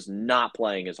not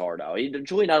playing his heart out.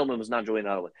 Julian Edelman was not Julian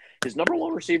Edelman. His number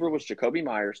one receiver was Jacoby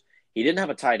Myers. He didn't have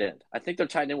a tight end. I think their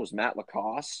tight end was Matt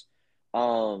LaCosse,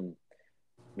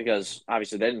 because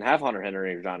obviously they didn't have Hunter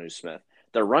Henry or Jonnu Smith.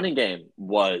 Their running game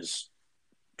was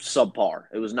subpar.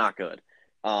 It was not good.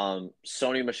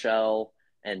 Sony Michel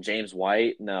and James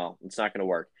White, no, it's not going to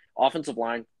work. Offensive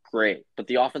line, great, but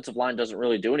the offensive line doesn't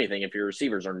really do anything if your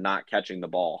receivers are not catching the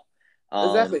ball.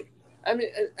 Exactly. I mean,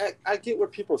 I get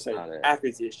what people say.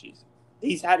 Accuracy issues.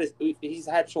 He's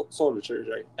had shoulder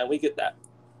surgery, and we get that.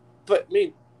 But I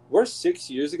mean, we're 6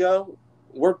 years ago.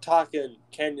 We're talking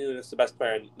Cam Newton is the best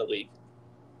player in the league.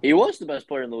 He was the best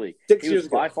player in the league. 6 he years was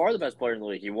ago. by far the best player in the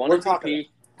league. He won MVP,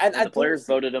 and the players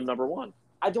voted him number one.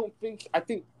 I think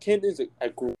Cam Newton's a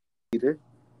great leader.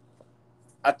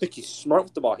 I think he's smart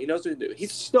with the ball. He knows what to do.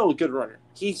 He's still a good runner.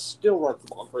 He still runs the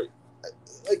ball great.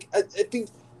 I think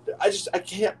I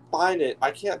can't find it.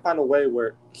 I can't find a way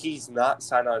where he's not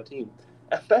signed on a team,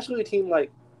 especially a team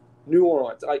like New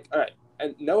Orleans. Like, all right,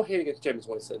 and no hate against Jameis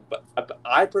Winston, but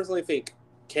I personally think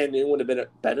Cam Newton would have been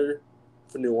better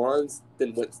for New Orleans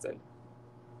than Winston.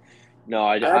 No,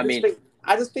 I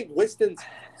just think Winston's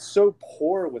so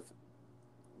poor with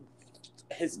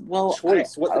his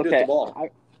choice what to do with the ball.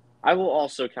 I will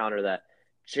also counter that.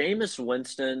 Jameis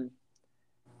Winston,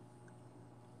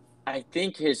 I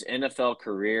think his NFL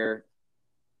career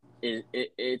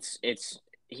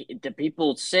the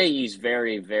people say he's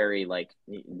very, very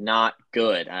not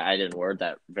good. I didn't word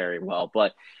that very well,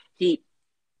 but he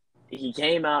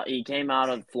came out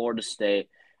of Florida State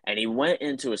and he went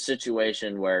into a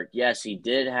situation where yes, he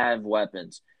did have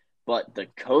weapons, but the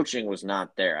coaching was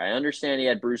not there. I understand he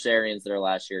had Bruce Arians there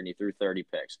last year and he threw 30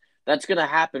 picks. That's going to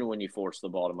happen when you force the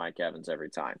ball to Mike Evans every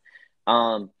time.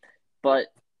 But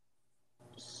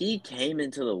he came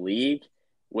into the league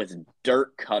with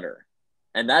Dirk Cutter,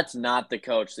 and that's not the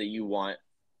coach that you want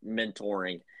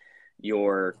mentoring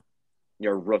your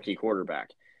rookie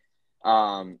quarterback.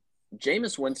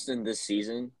 Jameis Winston this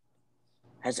season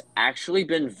has actually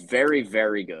been very,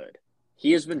 very good.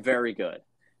 He has been very good.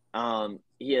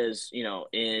 He is,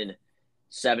 in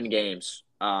 7 games,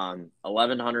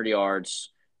 1,100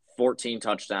 yards, 14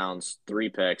 touchdowns, 3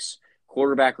 picks,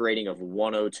 quarterback rating of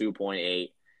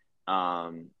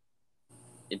 102.8.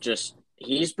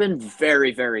 He's been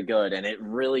very, very good, and it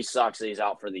really sucks that he's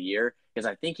out for the year because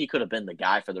I think he could have been the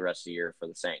guy for the rest of the year for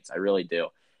the Saints. I really do.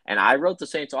 And I wrote the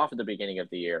Saints off at the beginning of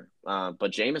the year,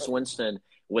 but Jameis Winston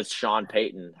with Sean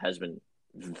Payton has been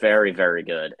very, very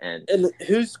good. And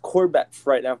who's quarterback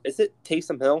right now? Is it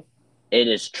Taysom Hill? It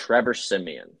is Trevor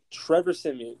Siemian. Trevor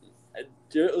Siemian.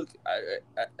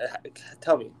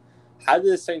 Tell me, how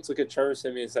did the Saints look at Trevor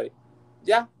Siemian and say,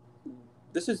 "Yeah,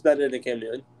 this is better than Cam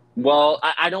Newton"? Well,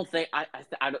 I don't think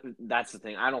that's the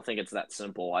thing. I don't think it's that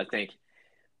simple. I think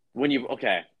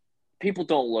people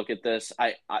don't look at this.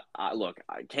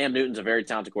 Cam Newton's a very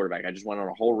talented quarterback. I just went on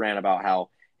a whole rant about how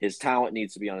his talent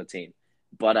needs to be on a team.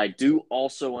 But I do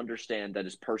also understand that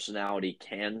his personality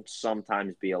can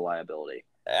sometimes be a liability.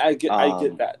 I get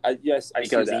that. I see that.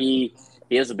 Because he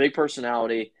has a big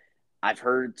personality. I've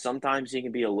heard sometimes he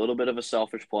can be a little bit of a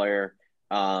selfish player.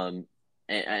 And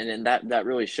that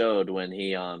really showed when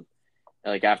he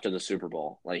after the Super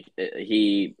Bowl.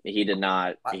 He did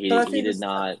not. I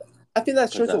think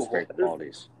that shows a great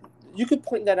qualities. You could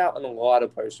point that out in a lot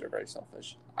of players who are very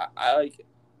selfish. I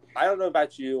don't know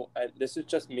about you, and this is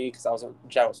just me because I was a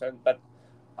Jaguars fan, but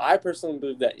I personally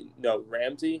believe that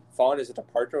Ramsey, following his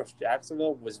departure with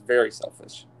Jacksonville, was very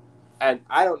selfish, and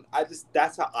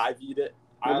that's how I viewed it.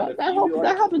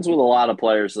 That happens with a lot of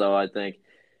players, though. I think.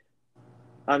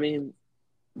 I mean,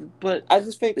 but I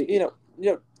just think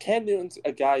Cam Newton's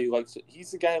a guy who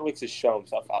he's the guy who likes to show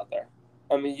himself out there.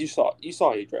 I mean, you saw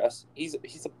how he dressed. He's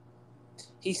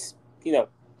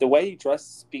the way he dresses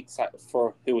speaks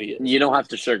for who he is. You don't have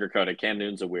to sugarcoat it. Cam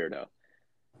Newton's a weirdo.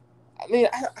 I mean,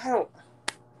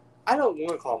 I don't want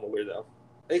to call him a weirdo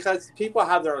because people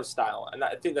have their own style, and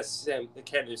I think that's the same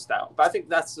Cam Newton's style. But I think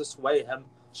that's just way him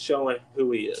showing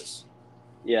who he is.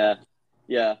 Yeah.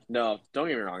 No, don't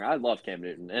get me wrong. I love Cam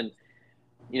Newton, and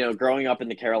growing up in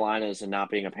the Carolinas and not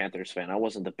being a Panthers fan, I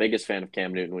wasn't the biggest fan of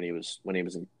Cam Newton when he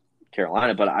was in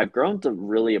Carolina, but I've grown to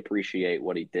really appreciate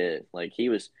what he did. He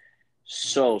was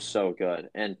so good.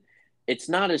 And it's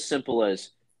not as simple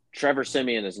as Trevor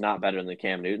Siemian is not better than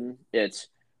Cam Newton. It's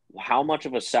how much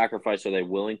of a sacrifice are they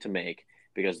willing to make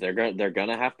because they're going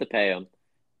to have to pay him.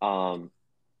 And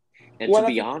to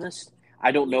be honest,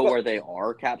 I don't know where they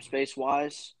are cap space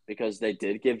wise because they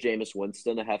did give Jameis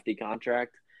Winston a hefty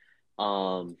contract.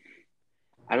 I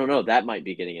don't know. That might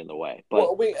be getting in the way.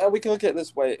 But we can look at it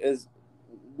this way: is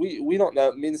we don't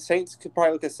know. I mean, the Saints could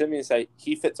probably look at Siemian and say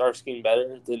he fits our scheme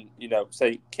better than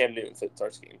say Cam Newton fits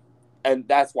our scheme, and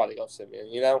that's why they go Siemian.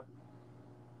 Yeah.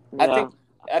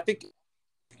 I think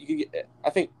you could get. I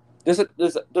think there's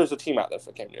a team out there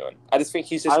for Cam Newton. I just think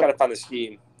he's just got to find a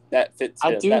scheme that fits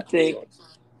him.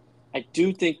 I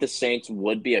do think the Saints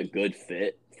would be a good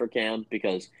fit for Cam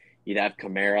because you'd have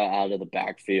Kamara out of the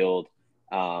backfield.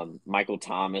 Michael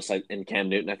Thomas and Cam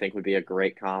Newton, I think, would be a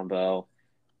great combo.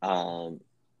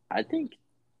 I think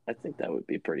that would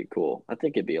be pretty cool. I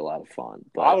think it'd be a lot of fun.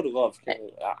 But I would love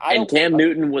Cam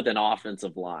Newton with an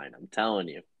offensive line. I'm telling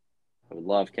you, I would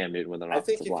love Cam Newton with an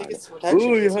offensive line.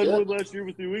 You had one last year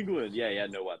with New England. Yeah, he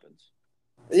had no weapons.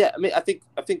 Yeah, I mean, I think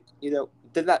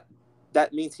then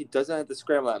that means he doesn't have to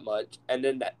scramble that much, and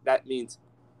then that means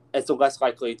it's a less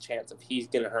likely chance of he's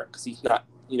gonna hurt because he's not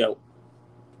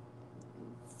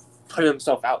putting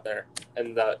himself out there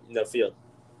in the field.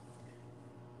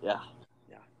 Yeah,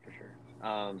 for sure.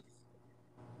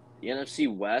 The NFC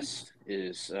West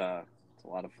is it's a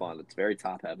lot of fun. It's very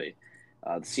top heavy.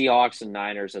 The Seahawks and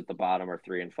Niners at the bottom are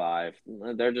 3 and 5.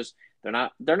 They're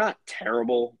not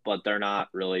terrible, but they're not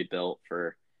really built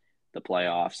for the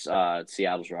playoffs.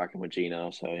 Seattle's rocking with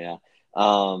Geno, so yeah.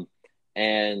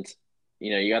 And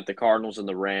you got the Cardinals and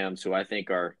the Rams, who I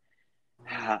think are.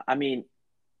 I mean,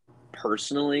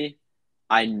 personally,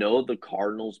 I know the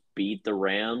Cardinals beat the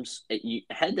Rams.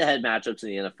 Head-to-head matchups in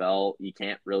the NFL, you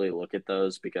can't really look at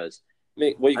those because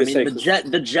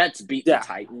the Jets beat the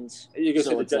Titans. You can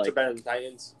say the Jets are better than the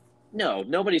Titans? No,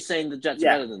 nobody's saying the Jets are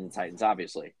better than the Titans,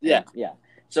 obviously. Yeah. Yeah.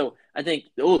 So I think,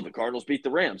 the Cardinals beat the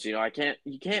Rams. You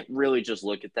can't really just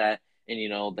look at that and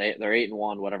they're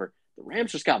 8-1, whatever. The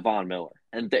Rams just got Von Miller,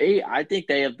 and I think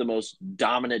they have the most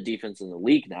dominant defense in the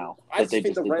league now. I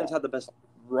think the Rams have the best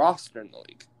roster in the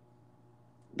league.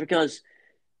 Because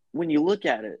when you look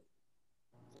at it,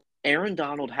 Aaron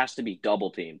Donald has to be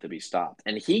double teamed to be stopped,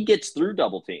 and he gets through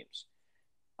double teams.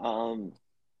 And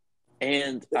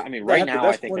I mean, right now,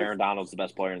 I think Aaron Donald's the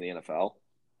best player in the NFL.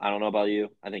 I don't know about you.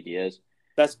 I think he is.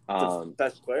 Best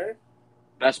player?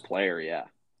 Best player, yeah.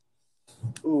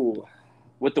 Ooh.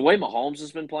 With the way Mahomes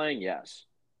has been playing, yes.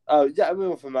 Oh, yeah. I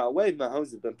mean, from the way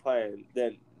Mahomes has been playing,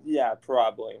 then, yeah,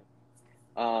 probably.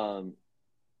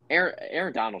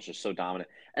 Aaron Donald's just so dominant.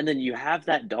 And then you have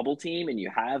that double team, and you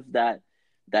have that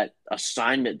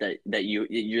assignment that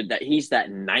he's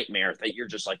that nightmare that you're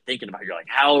just like thinking about. You're like,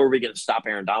 how are we going to stop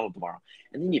Aaron Donald tomorrow?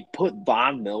 And then you put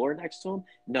Von Miller next to him.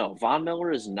 No, Von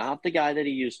Miller is not the guy that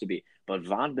he used to be, but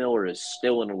Von Miller is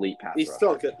still an elite pass He's rusher.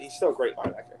 still good. He's still a great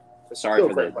linebacker. Sorry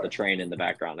for the train in the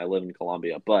background. I live in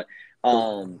Columbia, but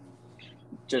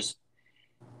just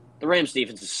the Rams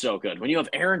defense is so good. When you have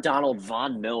Aaron Donald,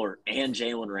 Von Miller, and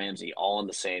Jalen Ramsey all on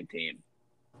the same team.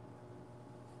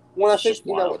 Well, I think,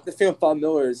 the thing with Von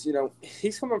Miller is,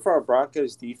 he's coming from a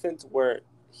Broncos defense where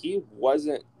he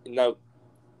wasn't,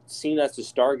 seen as the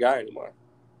star guy anymore.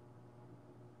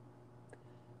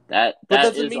 That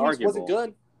doesn't mean arguable. He wasn't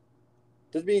good.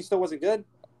 Doesn't mean he still wasn't good.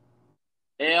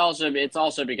 It's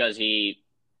also because he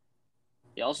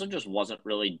also just wasn't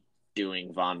really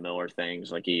doing Von Miller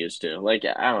things like he used to. Like,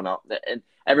 I don't know. And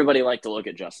everybody liked to look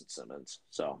at Justin Simmons.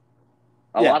 So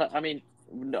a lot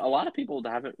of people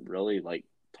haven't really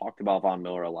talked about Von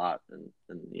Miller a lot in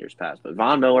years past. But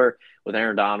Von Miller with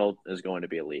Aaron Donald is going to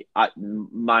be elite.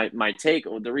 My take,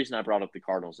 the reason I brought up the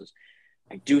Cardinals is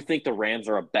I do think the Rams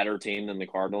are a better team than the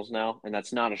Cardinals now, and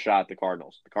that's not a shot at the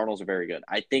Cardinals. The Cardinals are very good.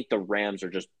 I think the Rams are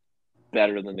just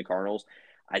better than the Cardinals.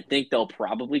 I think they'll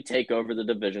probably take over the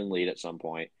division lead at some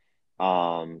point.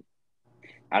 I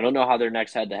don't know how their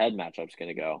next head-to-head matchup is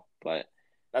going to go, but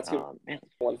that's good. Man,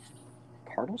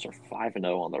 Cardinals are 5-0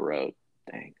 on the road.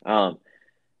 Dang.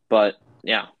 But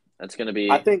yeah, that's going to be.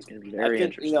 It's going to be very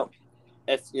interesting.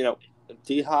 If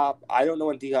D-Hop, I don't know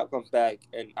when D-Hop comes back,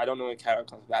 and I don't know when Kyler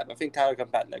comes back. I think Kyler comes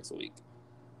back next week.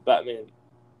 But I mean,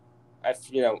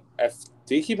 if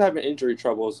they keep having injury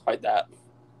troubles like that,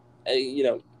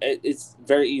 it's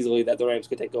very easily that the Rams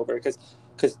could take over. Because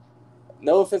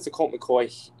no offense to Colt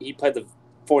McCoy, he played the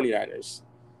 49ers.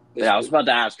 Yeah, I was about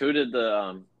to ask, who did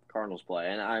the Cardinals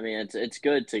play? And I mean, it's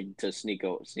good to sneak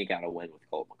out a win with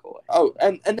Colt McCoy. Oh,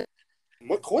 and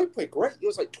McCoy played great. He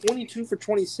was 22 for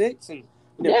 26, and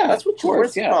that's what you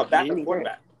want from a backup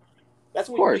quarterback. Of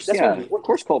course,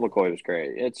 Colt McCoy was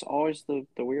great. It's always the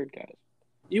weird guys.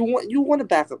 You want a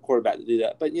backup quarterback to do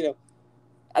that, but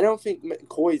I don't think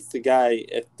McCoy's the guy.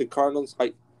 If the Cardinals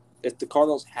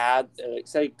had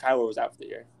say Kyler was out for the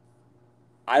year,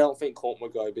 I don't think Colt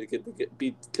McCoy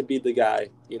could be the guy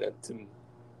to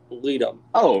lead them.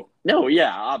 Oh no,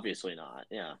 yeah, obviously not.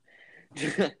 Yeah,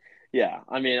 yeah.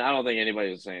 I mean, I don't think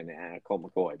anybody's saying Colt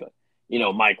McCoy, but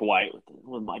Mike White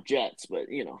with my Jets, but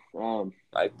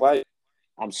Mike White.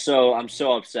 I'm so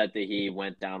upset that he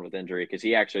went down with injury because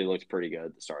he actually looked pretty good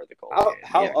at the start of the Colts game.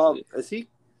 How is he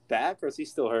back or is he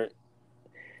still hurt?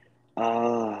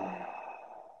 I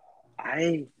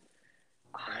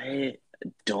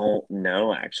don't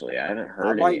know. Actually, I haven't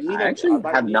heard. I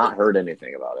have not heard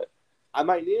anything about it. I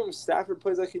might need him. If Stafford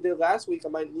plays like he did last week, I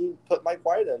might need to put Mike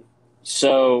White in.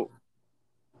 So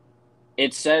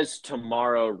it says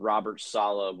tomorrow Robert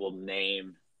Saleh will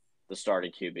name the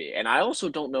starting QB, and I also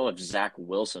don't know if Zach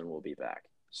Wilson will be back.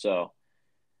 So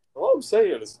all I'm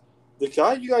saying is the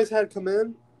guy you guys had come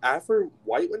in after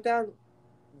White went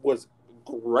was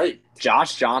great.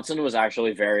 Josh Johnson was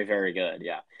actually very, very good.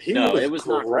 Yeah. It was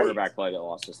not quarterback play that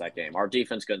lost us that game. Our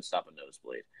defense couldn't stop a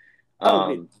nosebleed.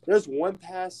 There's one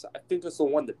pass, I think it's the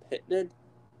one to Pittman.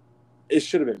 It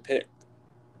should have been picked.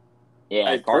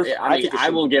 Yeah, I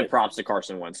will give props to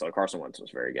Carson Wentz, though. Carson Wentz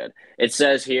was very good. It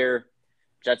says here,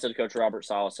 Jets head coach Robert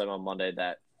Saleh said on Monday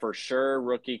that for sure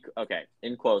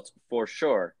in quotes, for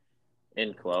sure,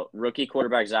 end quote, rookie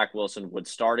quarterback Zach Wilson would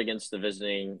start against the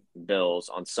visiting Bills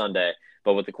on Sunday,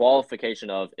 but with the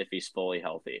qualification of if he's fully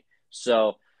healthy.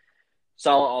 So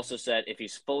Saleh also said if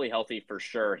he's fully healthy, for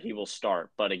sure, he will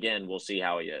start. But again, we'll see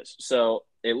how he is. So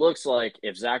it looks like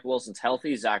if Zach Wilson's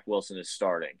healthy, Zach Wilson is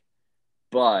starting.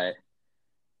 But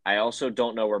I also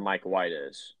don't know where Mike White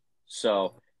is.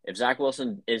 So if Zach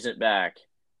Wilson isn't back,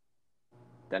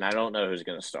 then I don't know who's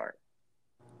going to start.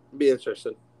 Be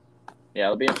interesting. Yeah,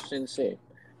 it'll be interesting to see.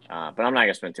 But I'm not going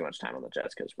to spend too much time on the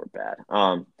Jets because we're bad.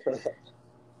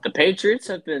 The Patriots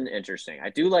have been interesting. I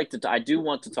do want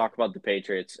to talk about the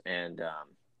Patriots and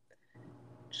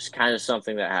just kind of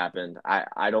something that happened.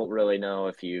 I don't really know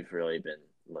if you've really been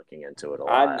looking into it a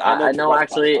lot. I know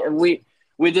actually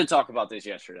we did talk about this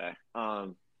yesterday.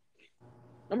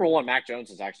 Number one, Mac Jones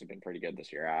has actually been pretty good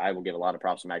this year. I will give a lot of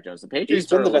props to Mac Jones. The Patriots He's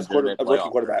been the best rookie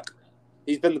quarterback.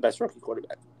 He's been the best rookie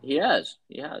quarterback. He has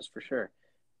for sure.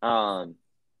 And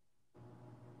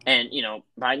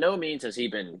by no means has he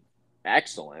been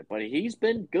excellent, but he's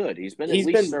been good. He's been at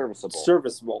least serviceable.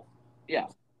 Serviceable. Yeah,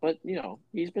 but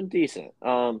he's been decent.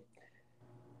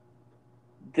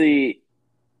 This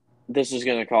is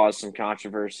going to cause some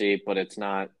controversy, but it's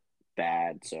not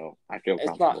bad, so I feel It's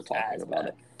comfortable not talking as about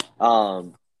bad.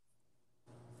 it.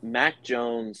 Mac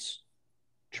Jones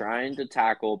trying to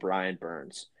tackle Brian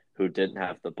Burns, who didn't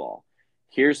have the ball.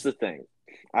 Here's the thing.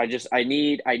 I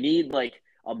need like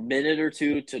a minute or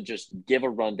two to just give a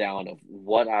rundown of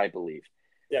what I believe.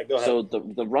 Yeah, go ahead. So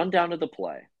the rundown of the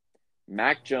play.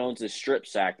 Mac Jones is strip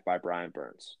sacked by Brian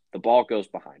Burns. The ball goes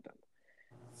behind him.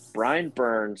 Brian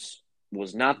Burns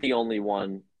was not the only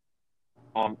one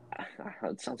on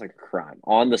it sounds like a crime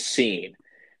on the scene.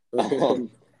 That's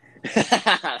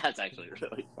actually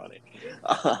really funny.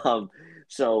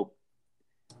 So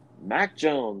Mac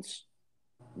Jones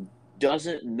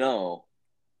doesn't know.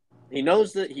 He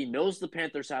knows the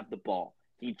Panthers have the ball.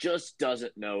 He just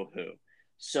doesn't know who.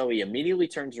 So he immediately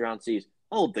turns around and sees,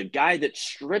 oh, the guy that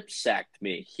strip sacked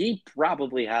me. He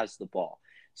probably has the ball.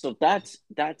 So that's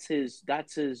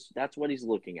what he's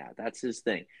looking at. That's his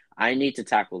thing. I need to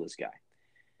tackle this guy.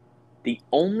 The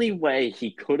only way he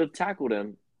could have tackled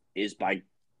him is by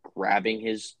grabbing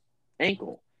his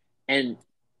ankle. And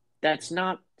that's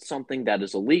not something that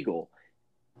is illegal.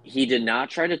 He did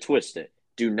not try to twist it.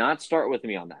 Do not start with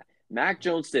me on that. Mac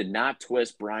Jones did not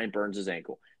twist Brian Burns'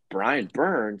 ankle. Brian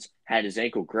Burns had his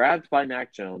ankle grabbed by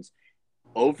Mac Jones,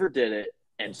 overdid it,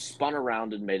 and spun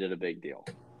around and made it a big deal.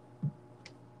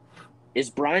 Is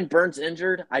Brian Burns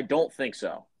injured? I don't think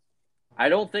so. I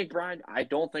don't think Brian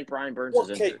Burns is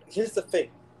injured. Okay, here's the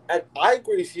thing. And I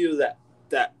agree with you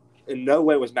that in no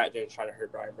way was Matt Jones trying to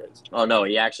hurt Brian Burns. Oh no,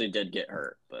 he actually did get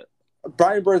hurt, but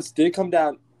Brian Burns did come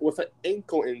down with an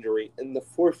ankle injury in the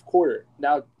fourth quarter.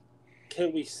 Now,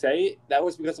 can we say that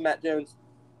was because of Matt Jones?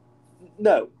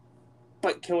 No.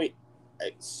 But can we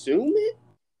assume it?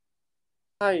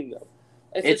 I know.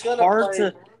 It's hard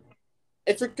to.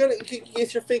 If you're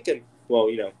thinking,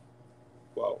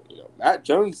 Matt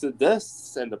Jones did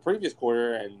this in the previous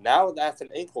quarter, and now that's an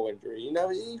ankle injury. You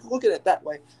can look at it that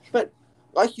way. But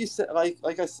like you said,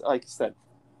 like I said,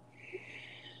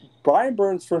 Brian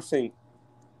Burns first thing,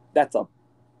 that's a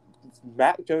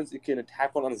Matt Jones is getting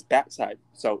tackled on his backside.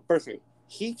 So first thing,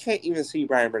 he can't even see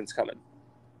Brian Burns coming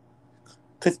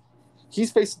because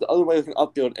he's facing the other way looking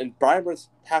upfield, and Brian Burns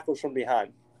tackles from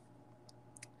behind.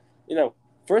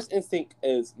 First instinct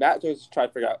is Matt Jones trying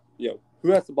to figure out,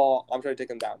 who has the ball. I'm trying to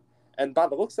take him down. And by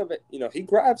the looks of it, he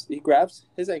grabs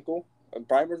his ankle,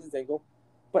 Brian Burns' ankle,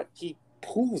 but he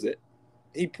pulls it.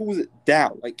 He pulls it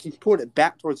down, like he's pulling it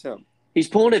back towards him. He's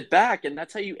pulling it back, and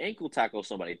that's how you ankle tackle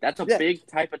somebody. That's a big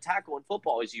type of tackle in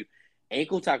football. Is you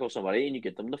ankle tackle somebody and you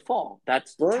get them to fall.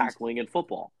 That's tackling in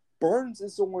football. Burns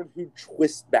is the one who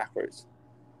twists backwards.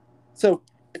 So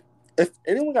if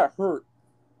anyone got hurt,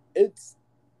 it's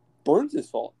Burns'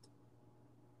 fault.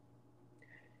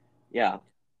 Yeah.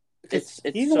 It's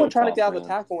he's the one trying to get out of the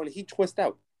tackle, and he twists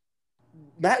out.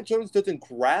 Matt Jones doesn't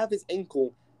grab his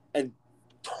ankle and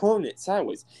turn it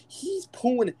sideways. He's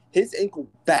pulling his ankle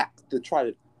back to try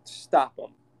to stop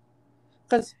him.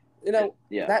 Because,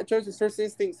 Matt Jones' first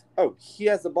instinct, he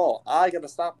has the ball. I got to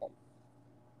stop him.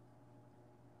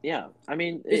 Yeah. I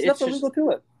mean, it's nothing legal to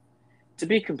it. To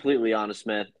be completely honest,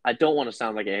 man, I don't want to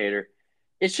sound like a hater.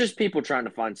 It's just people trying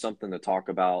to find something to talk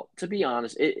about. To be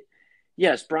honest,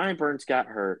 yes, Brian Burns got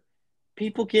hurt.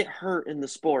 People get hurt in the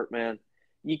sport, man.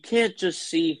 You can't just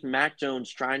see Mac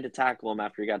Jones trying to tackle him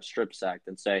after he got strip sacked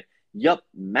and say, yup,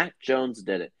 Mac Jones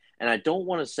did it. And I don't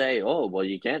want to say, oh, well,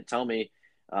 you can't tell me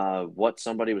what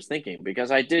somebody was thinking, because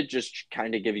I did just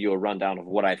kind of give you a rundown of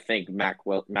what I think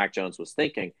Mac Jones was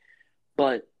thinking.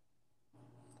 But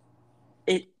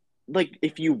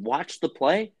if you watch the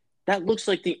play, that looks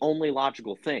like the only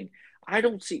logical thing. I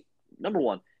don't see – number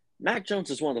one, Mac Jones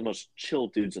is one of the most chill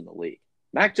dudes in the league.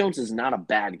 Mac Jones is not a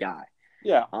bad guy.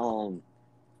 Yeah.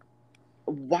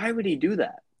 Why would he do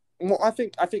that? Well, I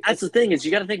think that's the thing is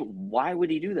you got to think, why would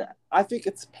he do that? I think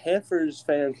it's Panthers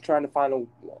fans trying to find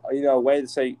a way to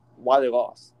say why they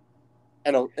lost.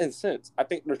 And in a sense, I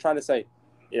think they're trying to say,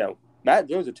 Matt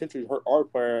Jones intentionally hurt our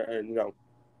player, and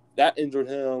that injured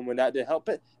him and that didn't help.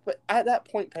 But at that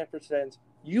point, Panthers fans,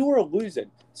 you were losing.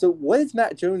 So what does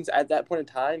Matt Jones at that point in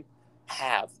time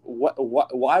have?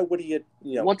 Why would he?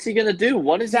 What's he gonna do?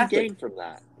 What does he gain from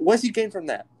that? What does he gain from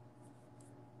that?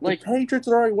 The Patriots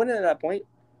are already winning at that point.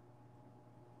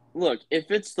 Look,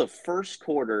 if it's the first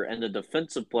quarter and the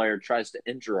defensive player tries to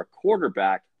injure a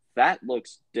quarterback, that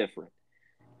looks different.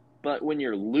 But when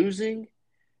you're losing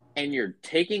and you're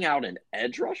taking out an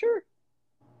edge rusher,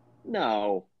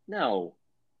 no.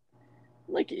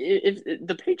 Like, if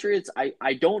the Patriots,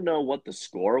 I don't know what the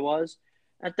score was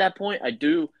at that point. I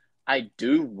do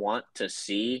want to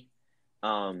see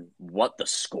what the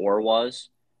score was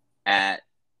at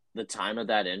the time of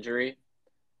that injury.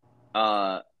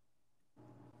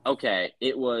 Okay,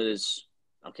 it was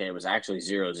actually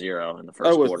 0-0 in the Oh,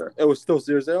 first quarter. it was still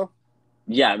 0-0.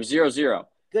 Yeah, it was 0-0.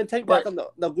 Then take back But on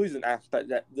the losing aspect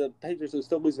that the Patriots are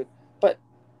still losing. But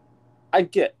I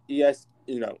get, yes,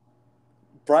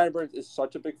 Brian Burns is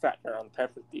such a big factor on the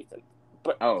Panthers defense.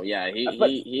 But oh yeah, he but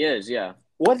he he is, yeah.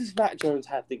 what does Matt Jones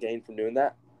have to gain from doing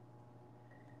that?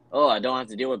 Oh, I don't have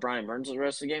to deal with Brian Burns the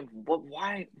rest of the game. But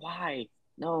why? Why?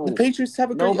 The No. Patriots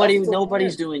have a great offensive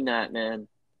Nobody's line. doing that, man.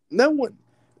 No one.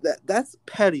 That's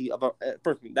petty of a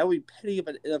first. That would be petty of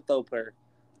an NFL player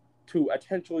to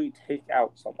intentionally take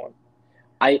out someone.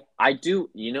 I do,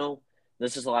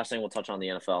 this is the last thing we'll touch on the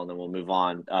NFL, and then we'll move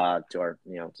on to our,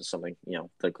 to something,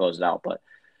 to close it out. But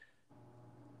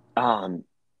um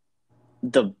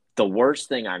the worst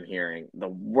thing I'm hearing, the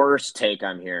worst take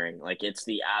I'm hearing, like it's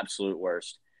the absolute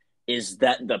worst, is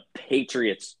that the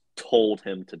Patriots told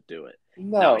him to do it.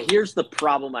 Now, No, here's the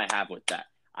problem I have with that.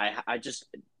 I just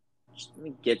let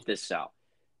me get this out.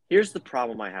 Here's the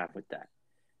problem I have with that.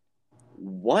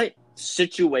 What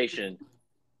situation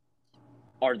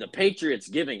are the Patriots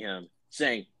giving him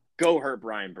saying, go hurt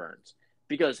Brian Burns?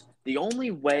 Because the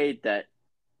only way that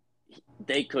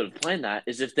they could have planned that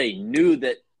is if they knew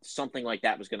that something like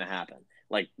that was going to happen.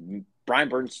 Like Brian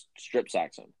Burns strip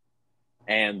sacks him,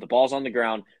 and the ball's on the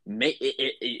ground.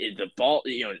 The ball,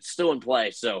 it's still in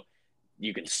play, so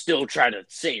you can still try to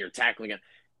say you're tackling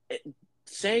it.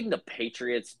 Saying the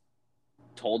Patriots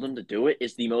told him to do it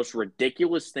is the most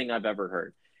ridiculous thing I've ever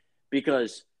heard.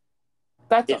 Because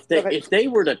if they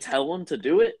were to tell him to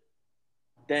do it,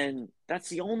 then that's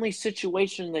the only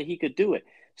situation that he could do it.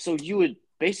 So you would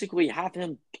basically have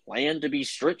him plan to be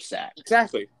strip sacked.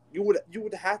 exactly. You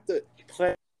would have to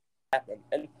plan to happen.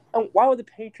 And why would the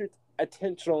Patriots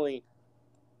intentionally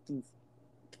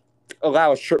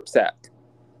allow a strip sack?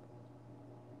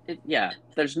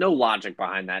 There's no logic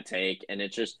behind that take, and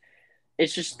it's just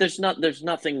there's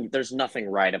nothing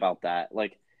right about that.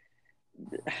 Like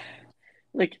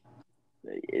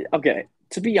okay,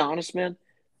 to be honest, man,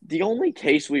 the only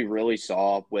case we really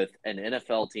saw with an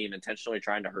NFL team intentionally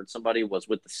trying to hurt somebody was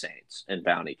with the Saints and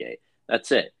Bountygate.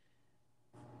 That's it.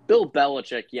 Bill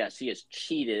Belichick, yes, he has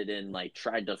cheated and like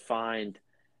tried to find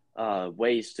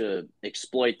ways to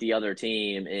exploit the other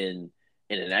team in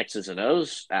an X's and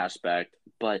O's aspect,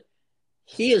 but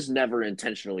he has never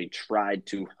intentionally tried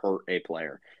to hurt a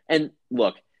player. And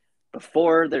look,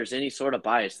 before there's any sort of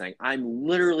bias thing, I'm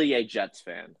literally a Jets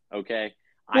fan, okay?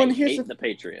 I hate the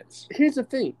Patriots. Here's the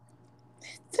thing.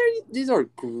 These are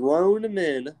grown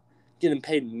men getting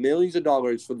paid millions of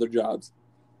dollars for their jobs.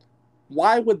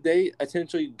 Why would they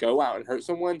essentially go out and hurt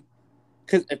someone?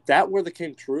 Because if that were to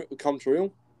come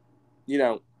true,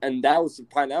 and that was to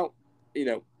find out,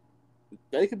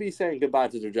 they could be saying goodbye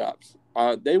to their jobs.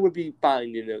 They would be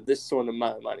buying, this sort of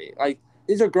amount of money. Like,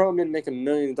 these are grown men making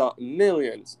millions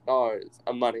of dollars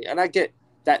of money. And I get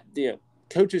that,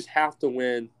 coaches have to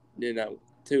win,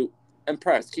 to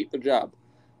impress, keep their job.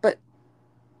 But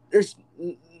there's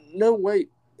no way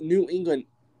New England,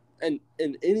 and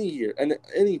in any year, and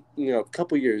any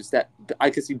couple years, that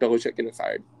I could see Belichick getting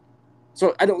fired.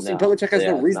 So I don't see Belichick has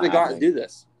no reason to go out and do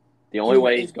this. The only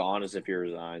way he's gone is if he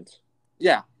resigns.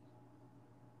 Yeah.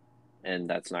 And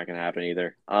that's not going to happen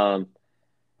either.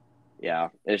 Yeah,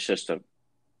 it's just a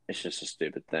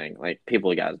stupid thing. Like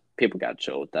people got to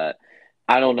chill with that.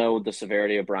 I don't know the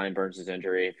severity of Brian Burns'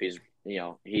 injury. If he's,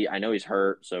 I know he's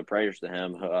hurt, so prayers to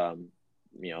him.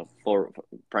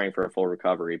 Praying for a full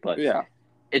recovery. But yeah,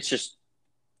 it's just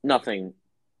nothing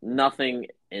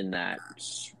in that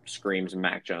screams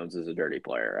Mac Jones is a dirty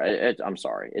player. I'm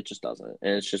sorry, it just doesn't,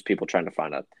 and it's just people trying to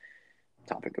find a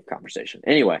topic of conversation.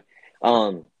 Anyway,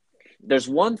 there's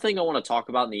one thing I want to talk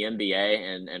about in the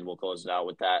NBA, and we'll close it out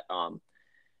with that.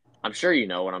 I'm sure you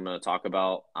know what I'm going to talk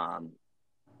about,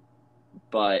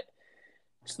 but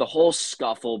it's the whole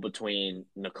scuffle between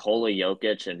Nikola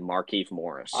Jokic and Markieff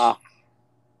Morris.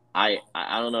 I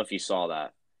don't know if you saw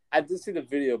that. I did see the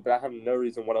video, but I have no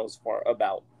reason what it was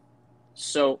about.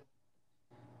 So,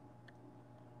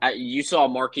 you saw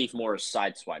Markieff Morris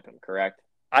sideswipe him, correct?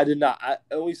 I did not. I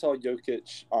only saw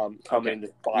Jokic come in.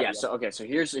 Yeah. So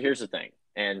here's the thing,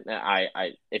 and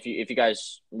I if you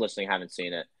guys listening haven't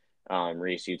seen it,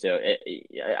 Reese, you too.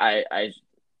 I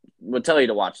would tell you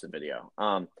to watch the video.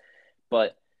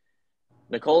 But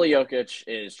Nikola Jokic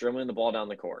is dribbling the ball down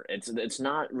the court. It's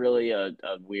not really a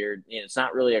weird. It's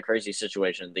not really a crazy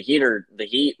situation. The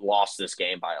Heat lost this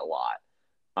game by a lot.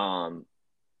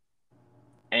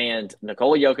 And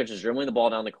Nikola Jokic is dribbling the ball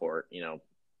down the court.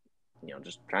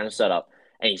 Just trying to set up,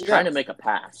 and he's trying to make a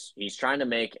pass. He's trying to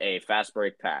make a fast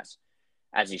break pass.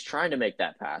 As he's trying to make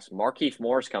that pass, Markieff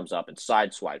Morris comes up and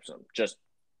sideswipes him, just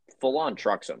full on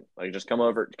trucks him. Like just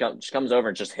comes over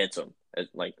and just hits him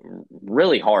like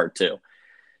really hard too.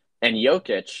 And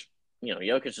Jokic,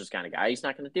 Jokic is the kind of guy, he's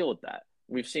not going to deal with that.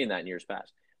 We've seen that in years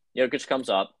past. Jokic comes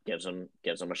up, gives him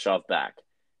a shove back.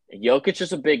 Jokic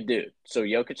is a big dude, so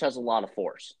Jokic has a lot of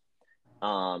force.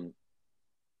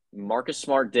 Marcus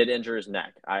Smart did injure his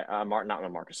neck.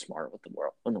 Not Marcus Smart. What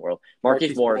in the world?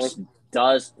 Markieff Morris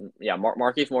does. Yeah,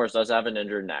 Markieff Morris does have an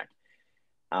injured neck.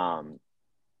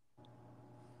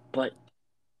 But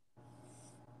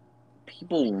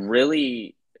people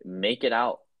really make it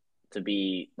out to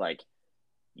be like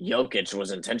Jokic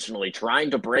was intentionally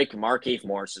trying to break Markieff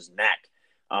Morris's neck.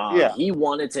 He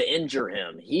wanted to injure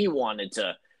him. He wanted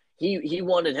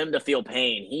him to feel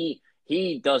pain.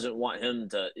 He doesn't want him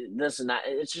to this and that.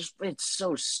 It's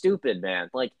so stupid, man.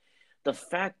 Like the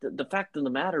fact of the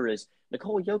matter is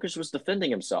Nikola Jokic was defending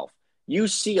himself. You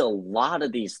see a lot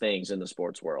of these things in the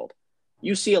sports world.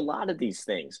 You see a lot of these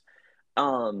things.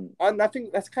 And I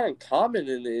think that's kind of common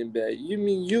in the NBA.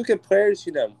 You get players,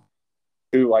 who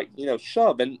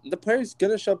shove, and the player's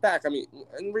gonna shove back. I mean,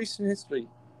 in recent history,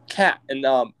 Cat and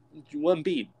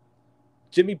Embiid,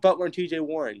 Jimmy Butler and T.J.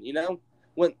 Warren.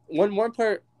 When one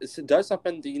player does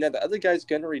something, the other guy's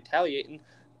gonna retaliate, and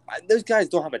those guys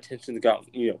don't have intention to go,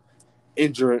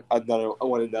 injure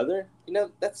one another.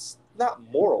 That's not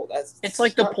moral. It's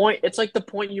like the point. It's like the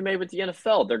point you made with the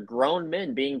NFL. They're grown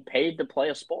men being paid to play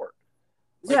a sport.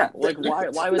 Why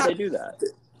would they do that?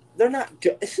 They're not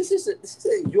good. This isn't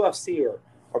UFC or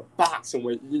boxing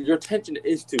where your intention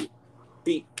is to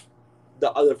beat the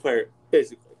other player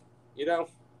physically. Yeah.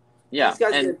 These guys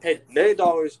are getting paid $1 million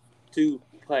to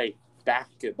play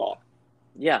basketball.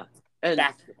 Yeah. And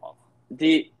basketball.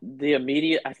 The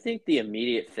immediate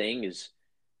thing is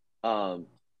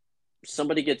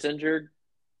somebody gets injured,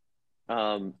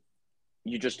 you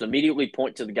just immediately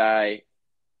point to the guy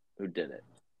who did it.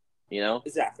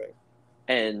 Exactly.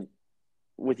 And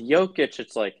with Jokic,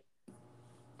 it's like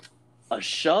a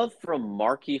shove from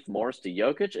Markieff Morris to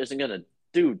Jokic isn't going to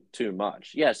do too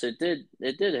much. Yes, it did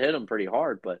hit him pretty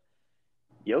hard, but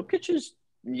Jokic.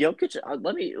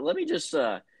 Let me just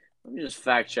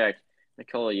fact check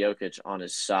Nikola Jokic on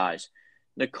his size.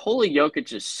 Nikola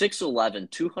Jokic is 6'11",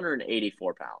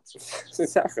 284 pounds.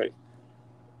 Exactly.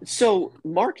 So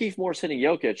Markieff Morris hitting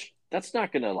Jokic, that's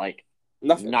not going to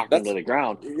knock him to the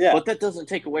ground. Yeah. But that doesn't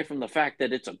take away from the fact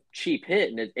that it's a cheap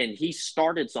hit and he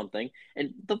started something.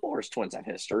 And the Morris twins have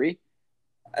history.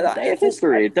 They have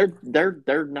history. They're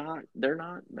not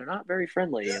very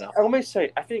friendly. Let me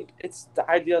say, I think it's the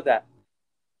idea that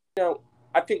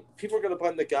I think people are going to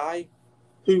blame the guy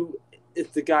who is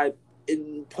the guy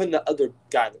in putting the other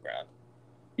guy on the ground.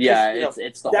 Yeah,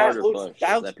 it's the harder push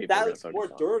that people that looks more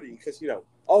dirty because he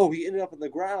ended up on the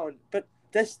ground, but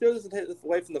that still doesn't take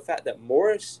away from the fact that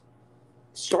Morris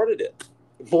started it.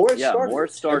 Morris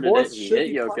started it. He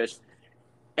hit Jokic.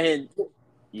 And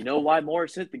you know why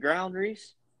Morris hit the ground,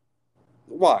 Reese?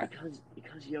 Why?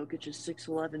 Because Jokic is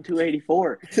 6'11",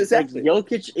 284. Exactly.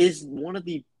 Jokic is one of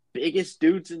the biggest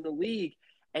dudes in the league.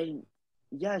 And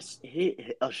yes,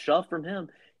 a shove from him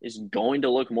is going to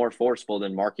look more forceful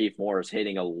than Markieff Morris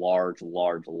hitting a large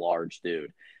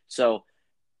dude. So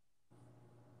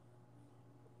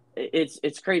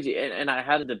it's crazy. And I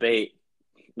had a debate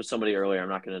with somebody earlier. I'm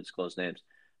not going to disclose names.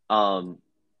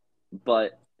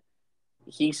 But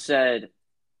he said,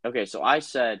 okay, so I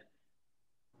said,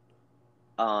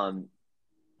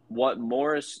 what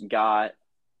Morris got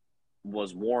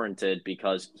was warranted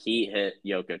because he hit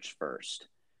Jokic first.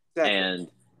 Exactly. And,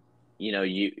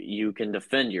 you can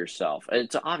defend yourself.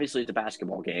 It's obviously a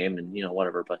basketball game and,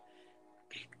 whatever. But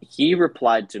he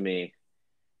replied to me,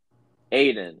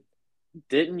 Aiden,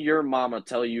 didn't your mama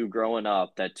tell you growing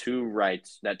up that two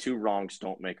wrongs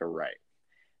don't make a right?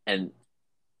 And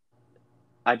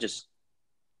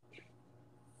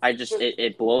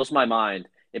it blows my mind.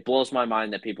 It blows my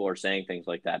mind that people are saying things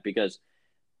like that because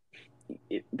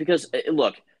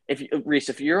look, Reese,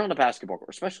 if you're on a basketball court,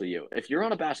 especially you, if you're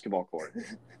on a basketball court,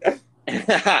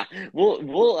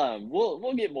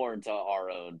 we'll get more into our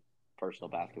own personal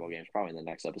basketball games probably in the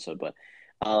next episode. But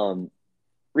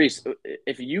Reese,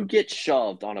 if you get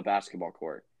shoved on a basketball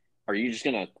court, are you just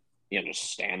gonna just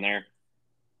stand there?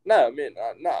 No, I mean,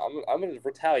 I'm gonna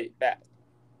retaliate back.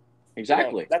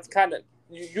 Exactly. That's kind of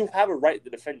you have a right to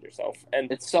defend yourself,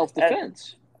 and it's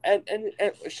self-defense. And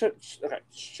should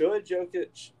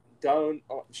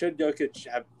Jokic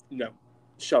have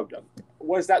shoved him?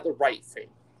 Was that the right thing?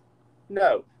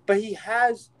 No, but he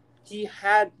had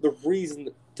the reason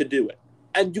to do it,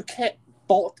 and you can't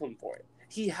fault him for it.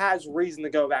 He has reason to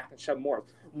go back and shove Morris.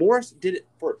 Morris did it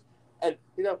first, and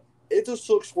it just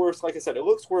looks worse. Like I said, it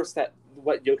looks worse that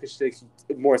what Jokic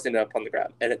did. Morris ended up on the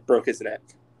ground and it broke his neck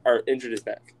or injured his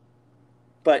neck.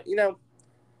 But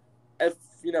if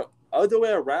other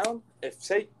way around, if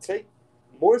say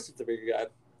Morris is the bigger guy,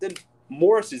 then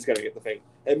Morris is gonna get the thing,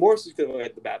 and Morris is gonna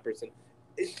get the bad person.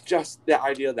 It's just the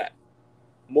idea that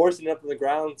Morris ended up on the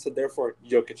ground, so therefore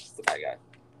Jokic is the bad guy,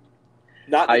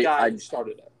 not the guy who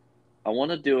started it. I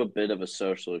want to do a bit of a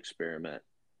social experiment.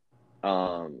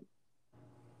 I'm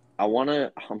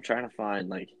trying to find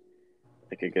like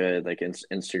a good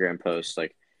Instagram post,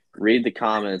 like read the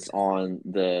comments on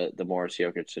the Morris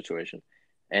Jokic situation,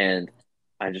 and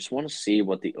I just want to see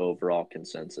what the overall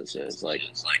consensus is, like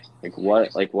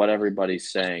what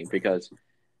everybody's saying, because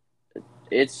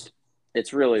it's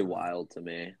really wild to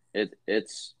me.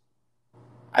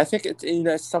 I think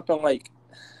it's something like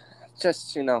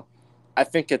just I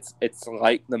think it's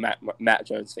like the Matt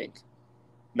Jones thing.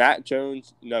 Matt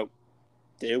Jones,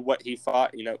 did what he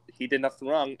thought. He did nothing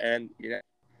wrong, and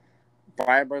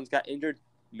Brian Burns got injured,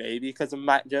 maybe because of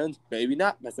Matt Jones, maybe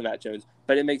not because of Matt Jones,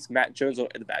 but it makes Matt Jones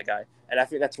look like the bad guy, and I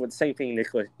think that's what the same thing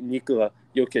Nikola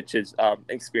Jokic's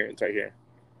experience right here.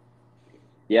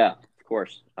 Yeah, of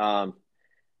course.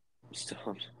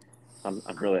 Still,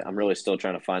 I'm really still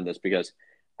trying to find this, because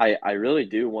I really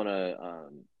do want to.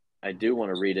 I do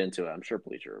want to read into it. I'm sure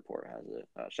Bleacher Report has it.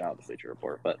 Shout out to Bleacher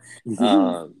Report. But,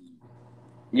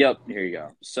 yep, here you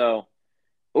go. So,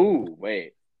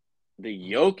 wait.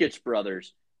 The Jokic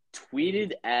brothers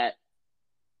tweeted at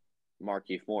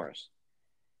Markieff Morris.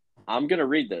 I'm going to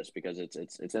read this because it's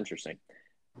interesting.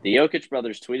 The Jokic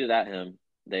brothers tweeted at him.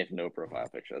 They have no profile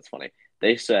picture. That's funny.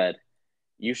 They said,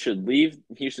 You should leave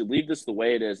this the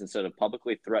way it is instead of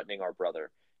publicly threatening our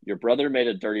brother. Your brother made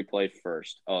a dirty play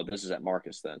first. Oh, this is at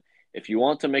Marcus then. If you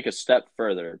want to make a step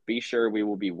further, be sure we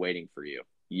will be waiting for you.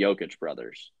 Jokic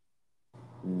brothers.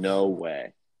 No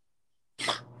way.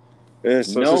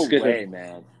 No way,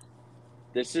 man.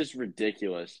 This is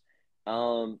ridiculous.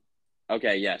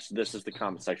 Okay, yes, this is the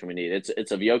comment section we need.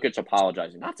 It's of Jokic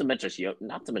apologizing. Not to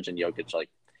mention Jokic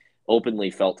like openly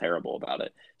felt terrible about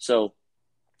it. So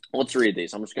let's read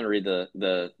these. I'm just going to read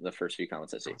the first few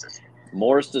comments I see.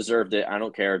 Morris deserved it. I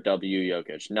don't care. W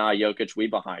Jokic. Nah, Jokic, we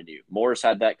behind you. Morris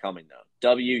had that coming, though.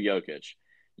 W Jokic.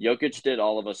 Jokic did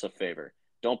all of us a favor.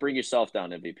 Don't bring yourself down,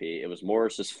 MVP. It was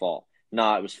Morris's fault.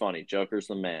 Nah, it was funny. Joker's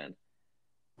the man.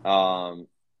 Let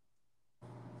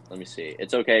me see.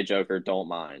 It's okay, Joker. Don't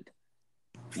mind.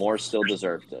 Morris still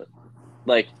deserved it.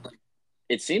 Like,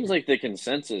 it seems like the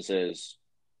consensus is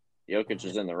Jokic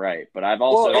is in the right, but I've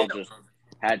also just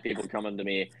had people coming to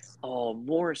me, oh,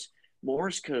 Morris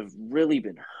could have really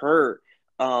been hurt.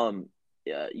 Jokic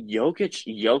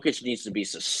needs to be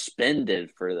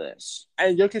suspended for this.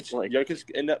 And Jokic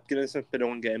ended up getting suspended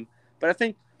one game. But I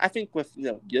think with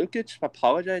Jokic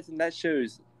apologizing, that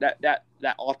shows that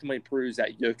ultimately proves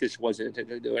that Jokic wasn't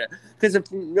intentionally doing it. Because if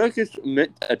Jokic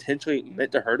intentionally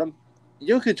meant to hurt him,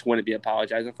 Jokic wouldn't be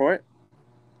apologizing for it.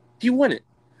 He wouldn't.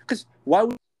 Because why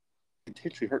would you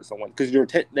intentionally hurt someone? Because your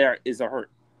intent there is a hurt.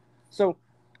 So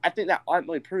I think that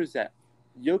ultimately proves that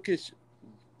Jokic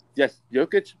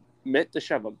meant to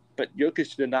shove him, but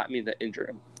Jokic did not mean to injure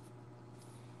him.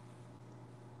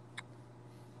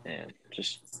 Man,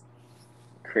 just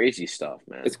crazy stuff,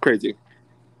 man. It's crazy.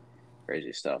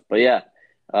 Crazy stuff. But yeah,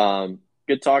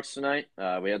 good talks tonight.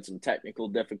 We had some technical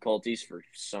difficulties for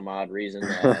some odd reason.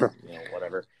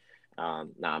 Whatever. I'm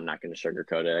not going to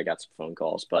sugarcoat it. I got some phone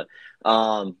calls. But,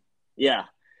 yeah,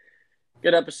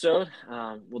 good episode.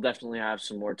 We'll definitely have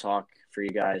some more talk for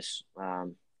you guys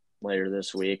later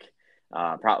this week.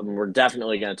 We're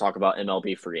definitely going to talk about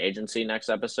MLB free agency next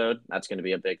episode. That's going to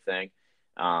be a big thing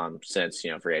since,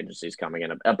 free agency is coming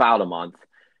in about a month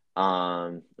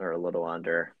or a little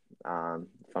under,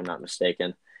 if I'm not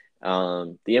mistaken.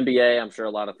 The NBA, I'm sure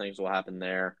a lot of things will happen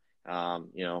there.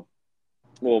 We'll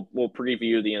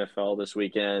preview the NFL this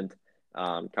weekend,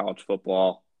 college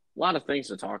football. A lot of things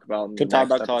to talk about. Can talk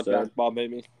about college basketball,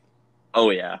 maybe. Oh,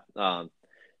 yeah.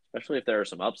 Especially if there are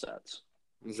some upsets.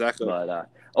 Exactly. But,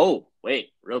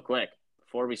 wait, real quick,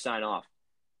 before we sign off,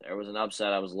 there was an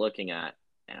upset I was looking at,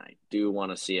 and I do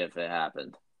want to see if it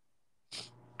happened.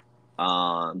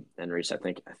 And Reese, I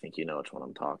think you know which one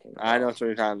I'm talking about. I know what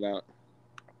you're talking about.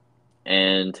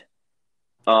 And,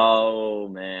 oh,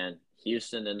 man,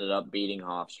 Houston ended up beating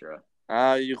Hofstra.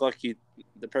 You're lucky.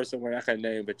 The person we're not going to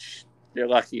name, but you're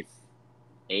lucky.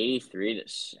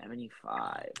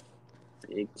 83-75.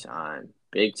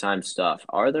 Big time stuff.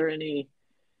 Are there any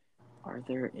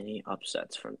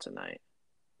upsets from tonight?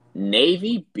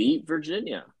 Navy beat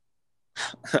Virginia.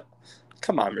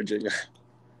 Come on, Virginia.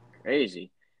 Crazy.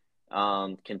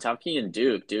 Kentucky and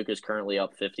Duke. Duke is currently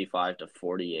up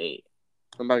 55-48.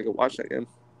 I'm about to go watch that game.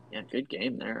 Yeah, good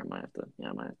game there. I might have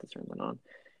to turn that on.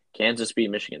 Kansas beat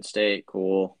Michigan State.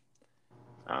 Cool.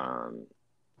 I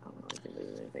don't really think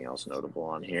there's anything else notable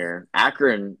on here.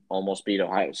 Akron almost beat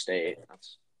Ohio State.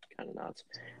 That's kind of nuts.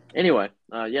 Anyway,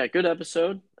 yeah, good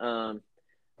episode.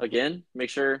 Again, make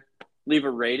sure leave a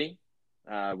rating.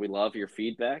 We love your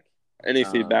feedback. Any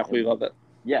feedback, we love it.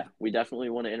 Yeah, we definitely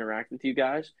want to interact with you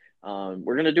guys.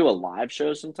 We're going to do a live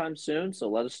show sometime soon, so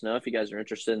let us know if you guys are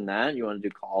interested in that. You want to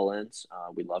do call-ins.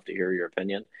 We'd love to hear your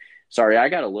opinion. Sorry, I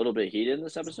got a little bit heated in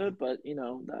this episode, but,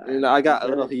 I got a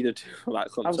little heated, too, about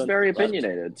Clemson. I was very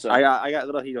opinionated. So I got a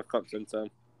little heat of Clemson, so.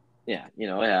 Yeah,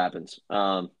 it happens.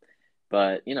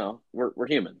 But, we're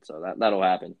human, so that'll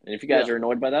happen. And if you guys are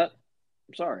annoyed by that,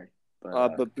 I'm sorry.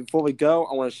 But before we go,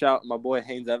 I want to shout my boy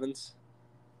Haynes Evans.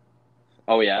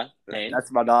 Oh, yeah? Haynes?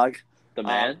 That's my dog. The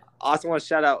man? I also want to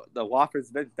shout out the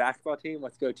Wofford's men's basketball team.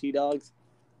 Let's go T-Dogs.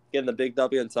 Getting the big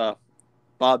W into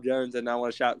Bob Jones. And I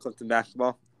want to shout out Clemson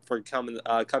basketball for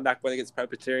comeback win against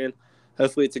Presbyterian.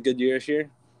 Hopefully it's a good year this year,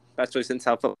 especially since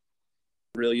how football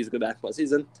really is a good basketball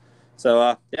season.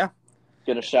 So, yeah.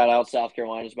 Going to shout out South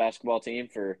Carolina's basketball team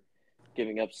for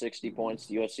giving up 60 points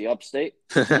to USC Upstate.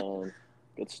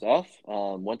 Good stuff.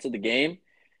 Went to the game.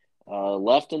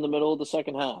 Left in the middle of the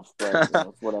second half,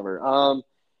 but whatever.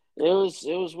 It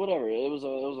was whatever. It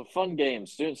was a fun game.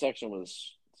 Student section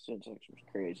was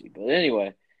crazy, but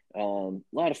anyway, a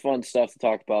lot of fun stuff to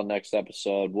talk about next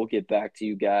episode. We'll get back to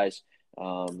you guys.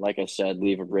 Like I said,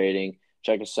 leave a rating.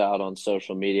 Check us out on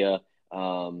social media.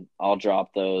 I'll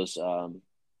drop those. At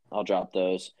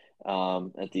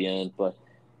the end, but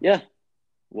yeah,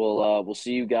 we'll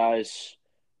see you guys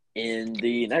in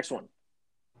the next one.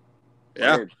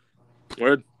 Yeah.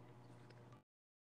 Word.